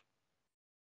have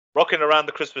Rocking Around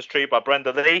the Christmas Tree by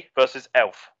Brenda Lee versus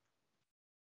Elf.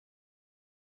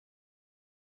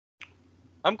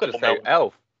 I'm going to Or say Mel.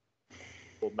 Elf.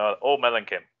 Or Mel and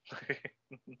Kim.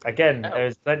 Again, Elf.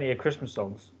 there's plenty of Christmas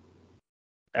songs.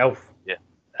 Elf.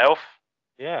 Elf?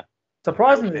 Yeah.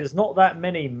 Surprisingly, there's not that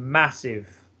many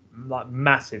massive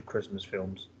Christmas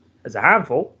films. There's a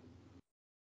handful.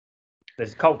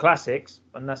 There's cult classics,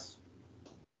 and that's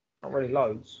not really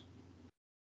loads.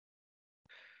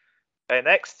 Okay,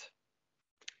 next.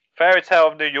 Fairy Tale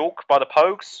of New York by the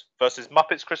Pogues versus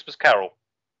Muppets Christmas Carol.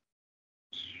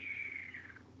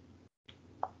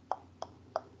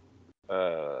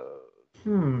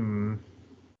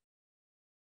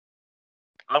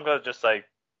 I'm going to just say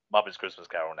Muppets Christmas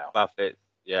Carol now. Muppets.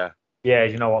 Yeah. Yeah,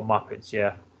 you know what, Muppets,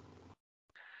 yeah.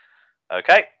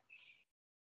 Okay.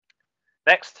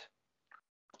 Next.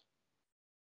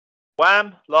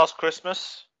 Wham! Last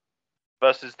Christmas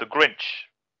versus The Grinch.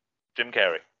 Jim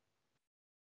Carrey.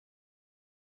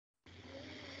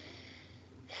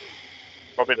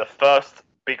 Probably the first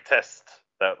big test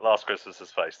that Last Christmas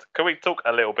has faced. Can we talk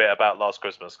a little bit about Last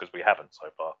Christmas? Because we haven't so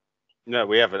far. No,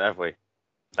 we haven't, have we?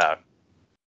 No.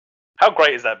 How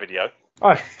great is that video?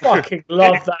 I fucking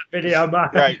love that video, man.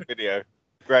 Great video.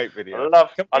 Great video.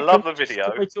 I love the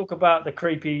video. Can we talk about the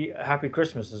creepy Happy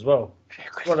Christmas as well?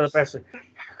 It's one of the best.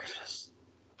 Happy Christmas.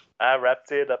 I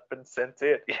wrapped it up and sent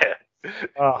it. Yeah.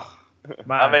 Oh,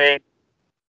 man. I mean,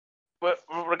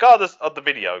 regardless of the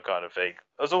video kind of thing,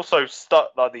 there's also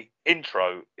like the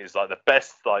intro is like the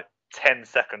best 10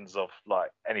 seconds of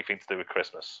like anything to do with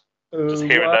Christmas. Just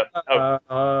hearing that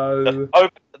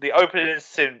the opening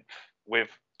synth with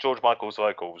George Michael's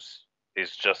vocals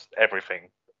is just everything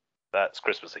that's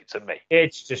Christmassy to me.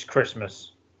 It's just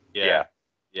Christmas. Yeah.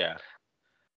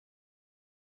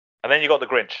 And then you got The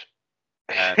Grinch.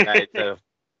 And that is a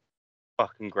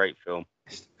fucking great film.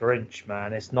 It's the Grinch,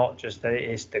 man. It's not just that.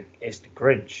 It's the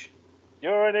Grinch.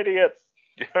 You're an idiot.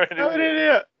 You're an I'm an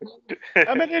idiot. idiot.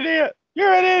 I'm an idiot.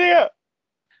 You're an idiot.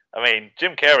 I mean,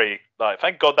 Jim Carrey,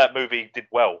 thank God that movie did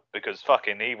well, because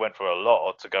fucking he went for a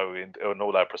lot to go in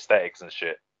all that prosthetics and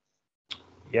shit.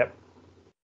 Yep.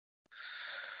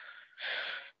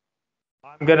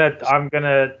 I'm gonna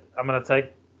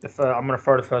take I'm gonna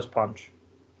throw the first punch.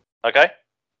 Okay.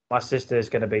 My sister is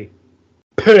gonna be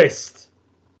pissed.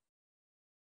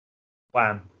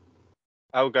 Wham.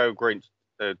 I'll go Grinch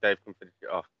so Dave can finish it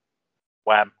off.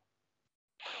 Wham.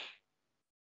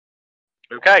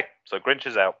 Okay, so Grinch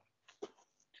is out.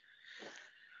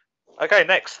 Okay,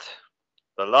 next.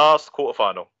 The last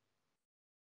quarterfinal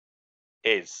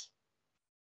is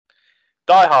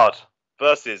Die Hard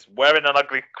versus Wearing an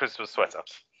Ugly Christmas Sweater.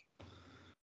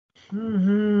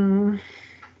 Mm-hmm.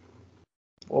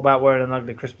 What about wearing an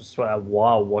ugly Christmas sweater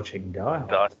while watching Die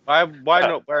Hard? Why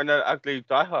not wearing an ugly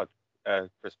Die Hard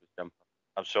Christmas jumper?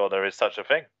 I'm sure there is such a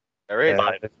thing. There is.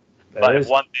 There is.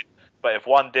 If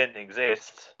one didn't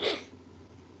exist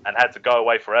and had to go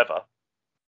away forever,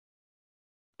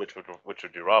 which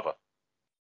would you rather?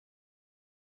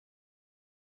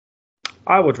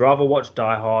 I would rather watch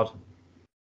Die Hard.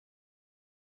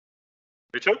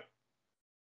 Me too.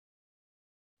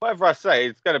 Whatever I say,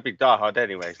 it's going to be Die Hard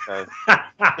anyway. So You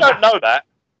don't know that.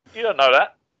 You don't know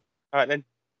that. all right then,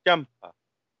 jumper.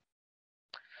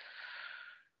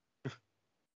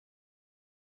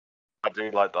 I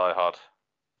do like Die Hard.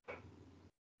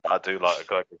 I do like a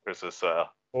great Christmas sweater.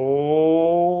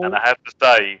 Oh. And I have to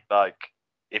say, like,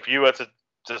 if you were to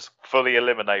just fully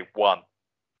eliminate one,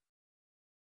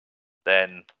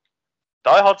 then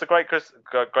Die Hard's a great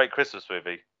Christmas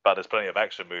movie, but there's plenty of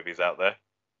action movies out there.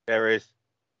 There is.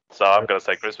 So I'm going to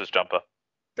say Christmas Jumper.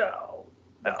 No.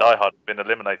 And Die Hard has been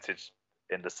eliminated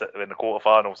in the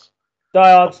quarterfinals.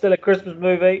 Die Hard's still a Christmas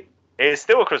movie. It is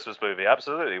still a Christmas movie,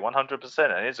 absolutely,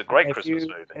 100%, and it's a great Christmas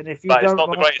movie. And if you but it's don't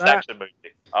not the like greatest that, action movie.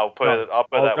 I'll put it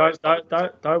that way.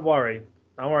 Don't worry.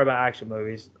 Don't worry about action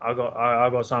movies. I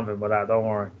got something with that. Don't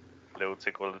worry. Little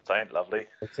tickle of the taint, lovely.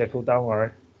 Tickle. Don't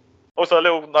worry. Also,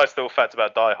 a nice little fact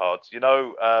about Die Hard. You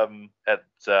know,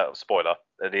 spoiler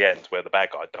at the end where the bad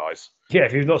guy dies. Yeah,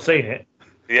 if you've not seen it.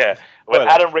 Yeah, when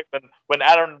Spoiler.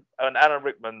 Alan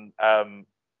Rickman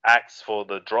acts for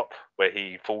the drop where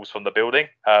he falls from the building,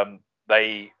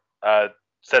 they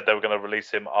said they were going to release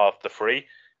him after 3,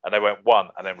 and they went 1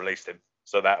 and then released him.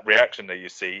 So that reaction that you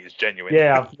see is genuine.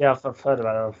 Yeah, I've heard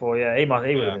about that before. Yeah, he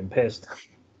would have been pissed.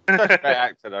 Such a great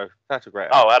actor though. Such a great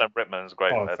actor. Oh, Alan Rickman's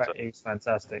great. Oh, he's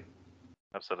fantastic.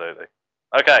 Absolutely.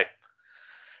 Okay.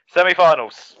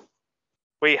 Semi-finals.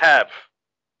 We have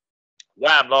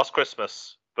Wham! Last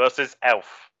Christmas versus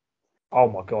Elf. Oh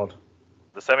my God.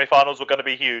 The semi-finals were going to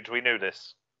be huge. We knew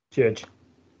this. Huge.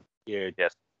 Yeah.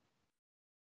 Yes.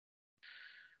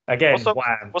 Again, What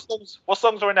Wham! What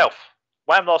songs are in Elf?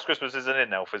 Wham! Last Christmas isn't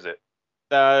in Elf, is it?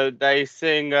 So they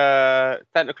sing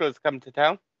Santa Claus Come to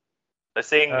Town. They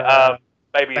sing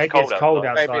Baby It's Cold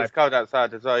Outside. Maybe it's cold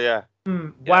outside as well, yeah.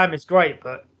 Wham! Is great,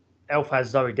 but Elf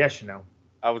has Zoe Deschanel.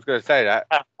 I was going to say that.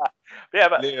 Yeah,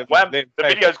 but Wham! The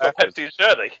video's got Pepsi and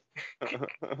Shirley.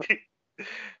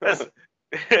 There's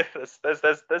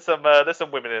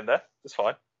some women in there. It's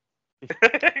fine.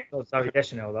 Not Zoe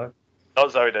Deschanel though.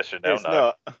 Not Zoe Deschanel, It's no.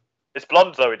 not. It's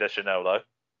blonde Zoe Deschanel though.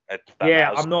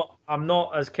 Yeah, I'm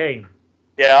not as keen.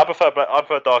 Yeah, I prefer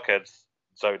dark-hairs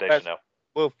Zoe Deschanel.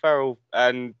 Will Ferrell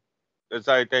and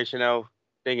Zoe Deschanel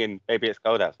singing Baby It's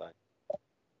Cold Outside.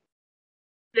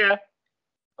 Yeah.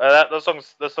 The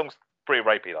song's pretty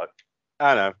rapey though.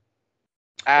 I know.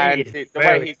 And It is the way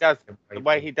very he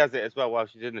does it as well while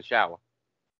she's in the shower.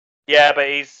 Yeah, but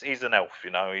he's an elf,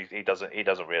 you know. He doesn't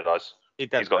realise. He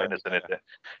does He's got innocent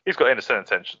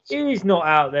intentions. He's not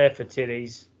out there for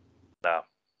titties. No.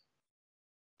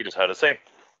 He just heard us sing.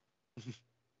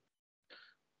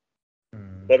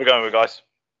 Where are we going with, guys?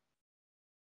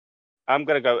 I'm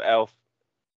gonna go Elf.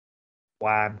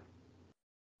 Wham!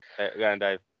 There you go,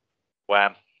 Dave.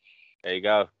 Wham! There you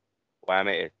go. Wham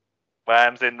it is.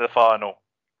 Wham's in the final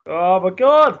Oh my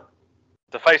God!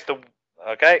 to face the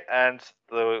and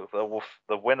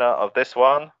the winner of this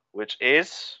one, which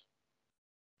is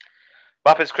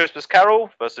Muppets Christmas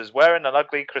Carol versus Wearing an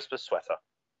Ugly Christmas Sweater.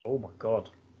 Oh my God!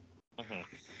 Mm-hmm.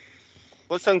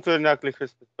 What song's an ugly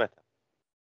Christmas sweater?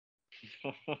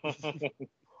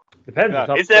 Depends. Yeah.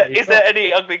 what Is type of there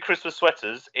any ugly Christmas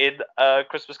sweaters in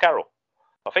Christmas Carol?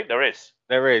 I think there is.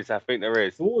 There is. I think there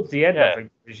is. towards the end. Yeah. I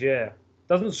think it is, yeah.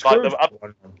 Doesn't Scrooge Like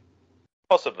one?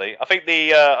 Possibly. I think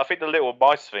the little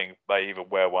mice thing may even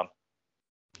wear one.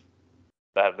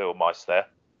 They have little mice there.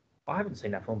 I haven't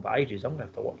seen that film for ages. I'm gonna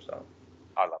have to watch that.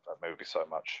 I love that movie so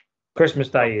much. Christmas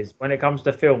Day is when it comes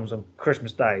to films on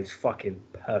Christmas Day is fucking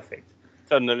perfect.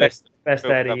 It's on the list. Best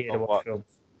day of the Films year I've to got watch films.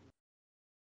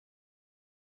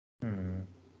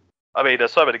 I mean,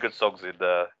 there's so many good songs in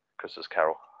Christmas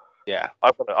Carol. Yeah.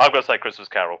 I'm gonna say Christmas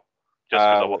Carol, just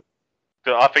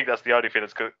because I think that's the only thing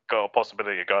that's got a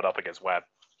possibility of going up against Wham.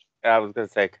 I was going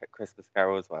to say Christmas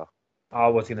Carol as well. I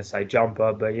was gonna say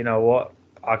Jumper, but you know what?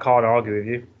 I can't argue with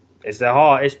you. It's the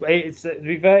hard. It's to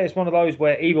be fair, it's one of those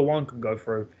where either one can go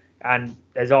through, and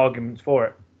there's arguments for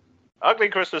it. Ugly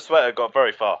Christmas Sweater got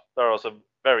very far. There are some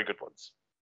very good ones.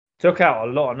 Took out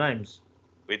a lot of names.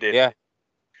 We did. Yeah.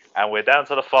 And we're down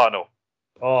to the final,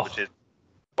 Oh, which is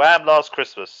Wham! Last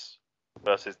Christmas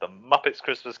versus the Muppets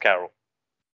Christmas Carol.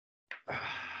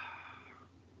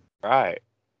 Right.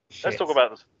 shit. Let's talk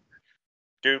about this.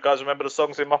 Do you guys remember the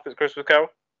songs in Muppets Christmas Carol?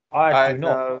 I do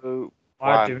not. know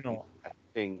I one do not.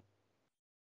 thing.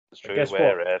 It's true. Guess what?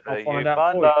 Wherever I'll you find out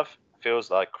find for you. love, feels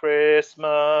like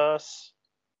Christmas.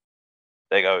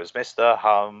 There goes Mr.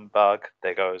 Humbug.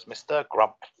 There goes Mr.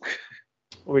 Grump.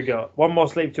 What we got? One more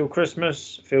sleep till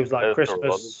Christmas. Feels like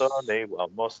Christmas. Sunday,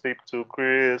 one more sleep till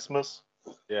Christmas.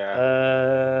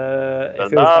 Yeah. It The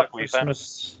feels love like we found.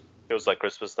 Christmas. Feels like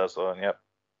Christmas. That's the one. Yep.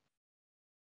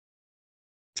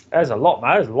 There's a lot,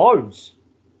 man. There's loads.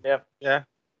 Yeah.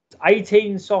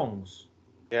 18 songs.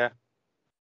 Yeah.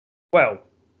 Well,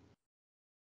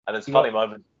 And there's You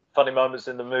funny moments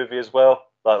in the movie as well.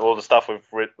 Like all the stuff with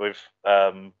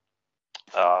I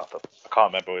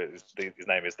can't remember what his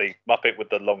name is. The Muppet with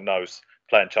the long nose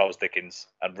playing Charles Dickens,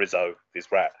 and Rizzo,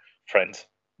 his rat friend,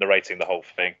 narrating the whole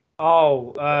thing.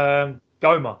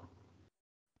 Gomer.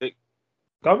 Dick-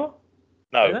 Gomer?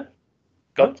 No, Isn't it?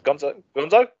 Gonzo.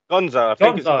 Gonzo. I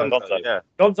think it's Gonzo. Gonzo. Yeah.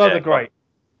 Gonzo Yeah, the Great.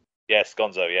 Yes,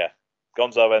 Gonzo. Yeah,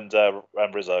 Gonzo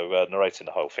and Rizzo narrating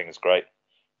the whole thing is great.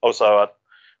 Also,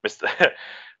 Mr.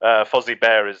 Fozzie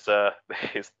Bear is the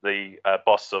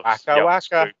boss of Waka Young waka.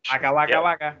 Scrooge. Waka waka Yeah.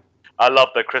 waka. I love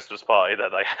the Christmas party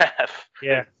that they have.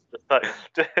 Yeah.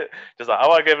 just like, I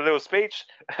want to give a little speech.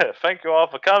 Thank you all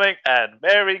for coming and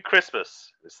Merry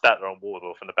Christmas. Statler and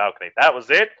Waldorf in the balcony. That was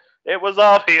it. It was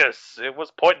obvious. It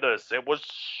was pointless. It was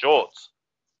short.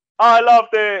 I loved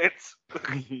it.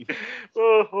 and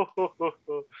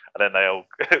then they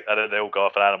all go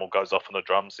off. An animal goes off on the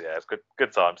drums. Yeah, it's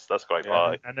good times. That's a great Yeah.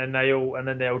 party. And then they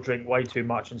all drink way too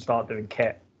much and start doing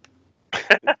ket.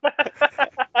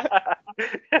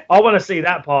 I want to see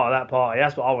that part of that party.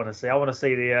 That's what I want to see. I want to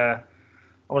see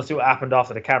what happened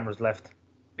after the cameras left.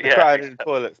 The Yeah. crying in the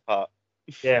toilets part.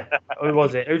 Yeah. Who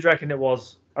was it? Who do you reckon it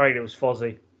was? I reckon it was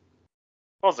Fozzie.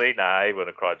 Was he? Nah, he wouldn't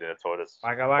have cried in the toilets.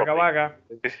 Wagga wagga wagga.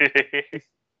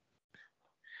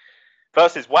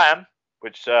 Versus Wham,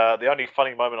 which the only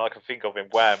funny moment I can think of in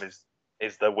Wham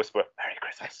is the whisper, "Merry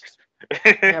Christmas."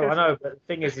 Yeah, well, I know, but the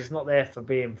thing is, it's not there for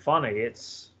being funny.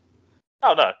 It's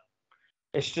Oh no.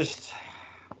 just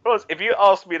Because if you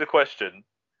ask me the question,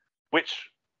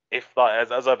 if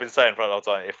like as I've been saying for a long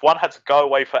time, if one had to go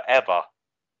away forever,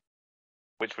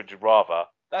 which would you rather?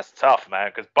 That's tough,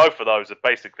 man, because both of those are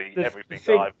basically The everything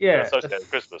thing- that I've yeah, associated the with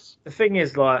Christmas. the thing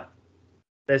is, like,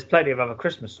 there's plenty of other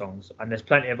Christmas songs and there's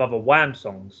plenty of other Wham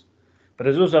songs, but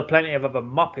there's also plenty of other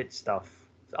Muppet stuff,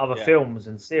 other Yeah. films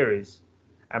and series,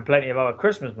 and plenty of other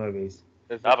Christmas movies.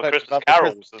 There's Other plenty of Christmas other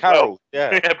carols Christmas as well. carols,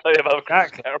 Yeah. Yeah, plenty of other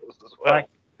Christmas Exactly. carols as well.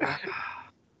 Like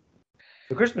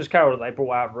the Christmas Carol that they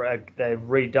brought out, they've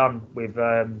redone with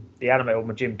the animated one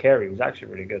with Jim Carrey, was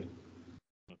actually really good.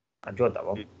 I enjoyed that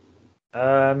one.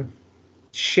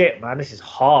 Shit, man, this is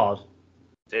hard.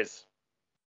 It is.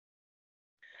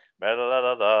 La la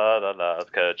la la la la,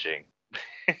 Kerching.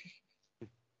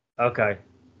 Okay,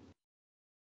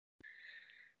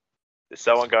 Is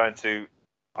someone going to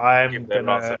I'm give their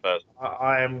gonna, answer first?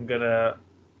 I am gonna,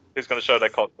 Who's going to show their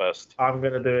cock first? I'm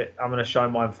gonna do it. I'm gonna show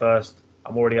mine first.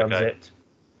 I'm already Okay. unzipped.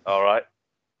 All right.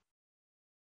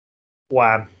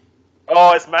 Wham.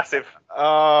 Oh, it's massive.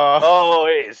 Oh, Oh,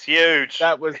 it is huge.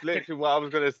 that was literally what I was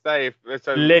going to say.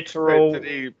 So Literal, put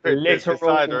the literal.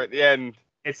 decider at the end.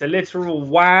 It's a literal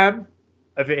wham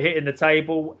of it hitting the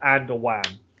table and a wham.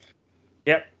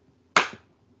 Yep.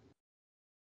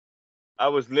 I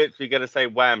was literally going to say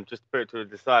wham, just to put it to a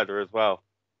decider as well.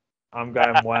 I'm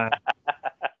going wham.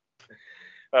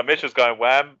 Mitchell's going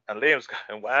wham, and Liam's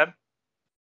going wham.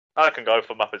 I can go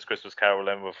for Muppets Christmas Carol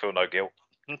and we'll feel no guilt.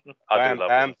 I Wham, do love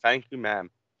bam, it. thank you, ma'am.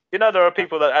 You know, there are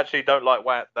people that actually don't like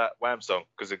that Wham song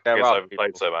because it There gets are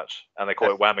overplayed people. so much, and they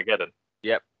call it Whamageddon.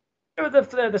 Yep. They're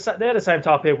the same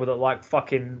type of people that like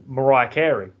fucking Mariah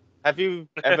Carey. Have you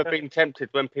ever been tempted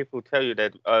when people tell you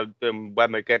they're doing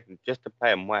Whamageddon just to play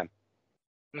them wham?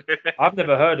 I've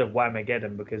never heard of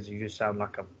Whamageddon because you just sound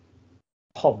like a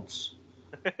ponce.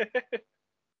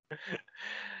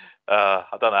 I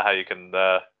don't know how you can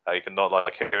not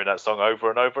like hearing that song over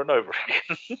and over and over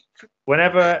again.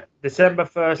 Whenever December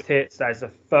 1st hits, that is the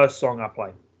first song I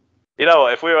play. You know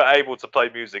what? If we were able to play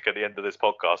music at the end of this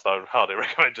podcast, I would hardly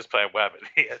recommend just playing Wham at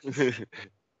the end.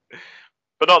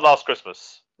 But not Last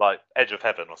Christmas, like Edge of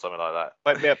Heaven or something like that.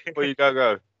 Wake me up before you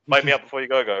go. Wake Me Up Before You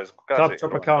Go is Club classic.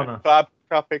 Tropicana. Club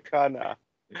Tropicana.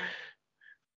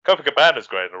 Copacabana's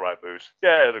great in the right mood.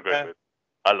 Yeah, in a great mood.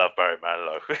 I love Barry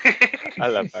Manilow. I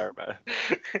love Barry Man.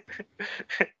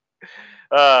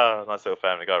 Nice little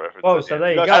Family Guy reference. Oh, at the so end.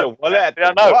 there you I go. had a wallet at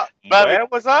Yeah, the no. what? Family- Where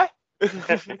was I?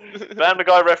 Family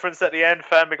Guy reference at the end,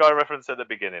 Family Guy reference at the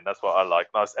beginning. That's what I like.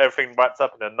 Nice. Everything wrapped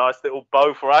up in a nice little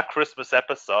bow for our Christmas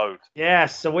episode.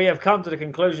 Yes, so we have come to the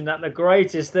conclusion that the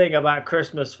greatest thing about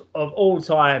Christmas of all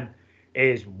time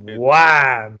is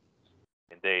Wham!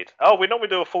 Indeed. Oh, we normally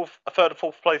do a third and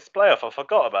fourth place playoff. I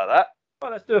forgot about that. Well,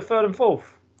 let's do a third and fourth.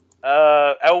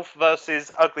 Elf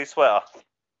versus Ugly Sweater.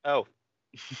 Oh,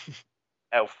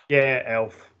 Elf. Yeah,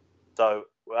 Elf. So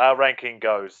our ranking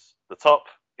goes: the top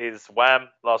is Wham!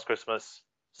 Last Christmas.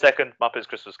 Second, Muppets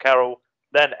Christmas Carol.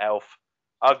 Then Elf,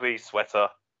 Ugly Sweater,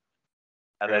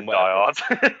 and then And Die Hard.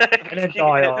 And then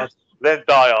Die Hard. Then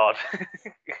Die Hard.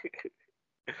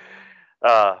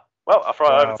 Well, I'll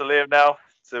throw it over to Liam now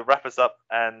to wrap us up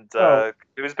and Well-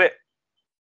 do his bit.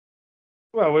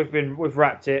 Well, we've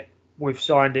wrapped it, we've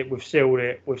signed it, we've sealed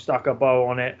it, we've stuck a bow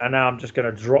on it, and now I'm just going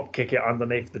to drop kick it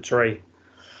underneath the tree.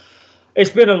 It's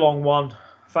been a long one.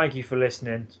 Thank you for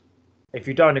listening. If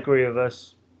you don't agree with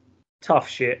us, tough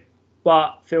shit,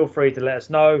 but feel free to let us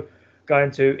know.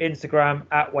 Going to Instagram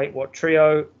at Wait What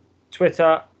Trio,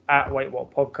 Twitter at Wait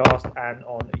What Podcast, and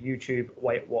on YouTube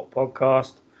Wait What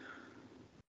Podcast.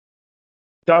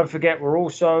 Don't forget, we're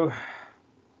also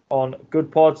on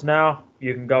Good Pods now.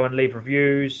 You can go and leave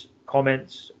reviews,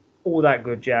 comments, all that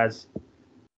good jazz.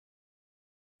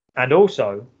 And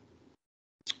also,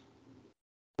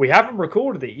 we haven't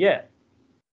recorded it yet,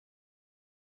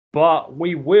 but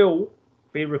we will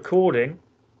be recording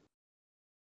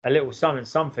a little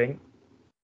something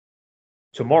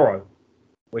tomorrow,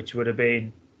 which would have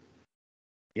been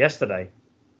yesterday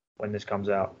when this comes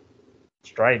out.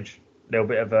 Strange. A little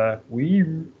bit of a wee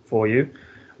for you.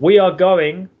 We are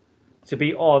going to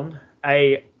be on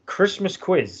a Christmas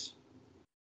quiz.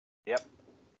 Yep.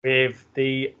 With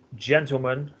the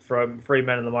gentleman from Three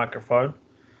Men and the Microphone,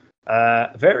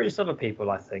 various other people,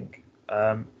 I think,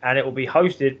 and it will be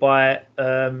hosted by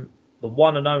the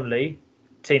one and only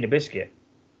Tina Biscuit.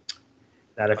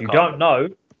 Now, if you don't know,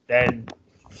 then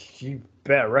you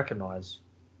better recognise.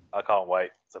 I can't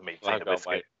wait to meet I Tina can't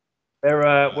Biscuit. wait.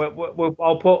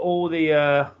 I'll put all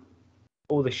the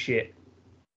shit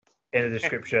in the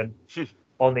description,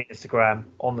 on the Instagram,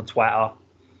 on the Twitter,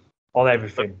 on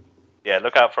everything. Yeah,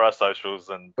 look out for our socials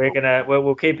and We'll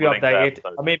keep you we'll link updated.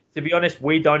 that. I mean, to be honest,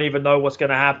 we don't even know what's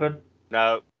gonna happen.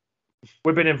 No.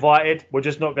 We've been invited. We're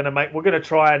just not gonna we're gonna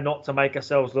try not to make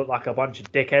ourselves look like a bunch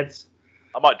of dickheads.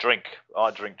 I might drink.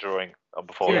 during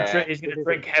before. Yeah. He's gonna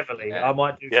drink heavily. Yeah. I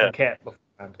might do Yeah. some ket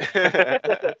beforehand.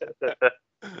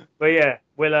 But yeah,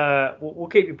 we'll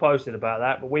keep you posted about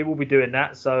that. But we will be doing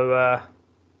that. So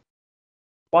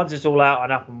once it's all out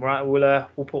and up and right, we'll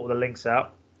put all the links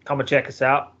out. Come and check us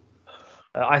out.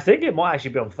 I think it might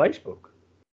actually be on Facebook,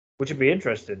 which would be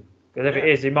interesting. Because if it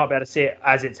is, you might be able to see it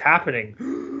as it's happening.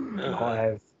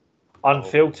 Live,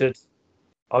 unfiltered.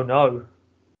 Oh no,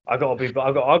 I'm gonna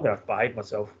have to behave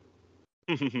myself.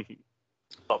 That's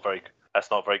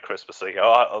not very Christmassy.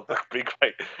 Oh, that'd be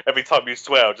great. Every time you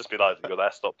swear, I'll just be like,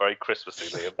 "That's not very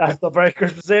Christmassy, Liam." That's not very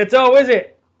Christmassy at all, is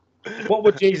it? What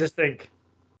would Jesus think?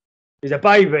 He's a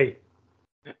baby.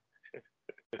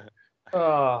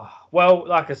 Oh, well,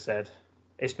 like I said,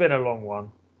 it's been a long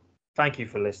one. Thank you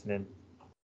for listening.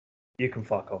 You can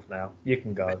fuck off now. You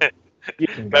can go. You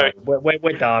can go.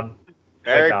 We're done.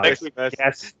 Merry done. Christmas.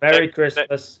 Yes. Merry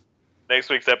Christmas. Next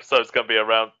week's episode is going to be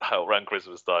around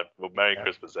Christmas time. Well, Merry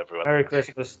Christmas, everyone. Merry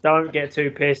Christmas. Don't get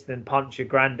too pissed and punch your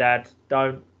granddad.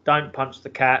 Don't punch the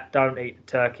cat. Don't eat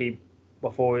the turkey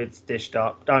before it's dished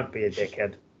up. Don't be a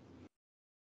dickhead.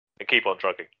 And keep on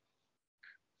trucking.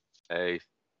 Hey.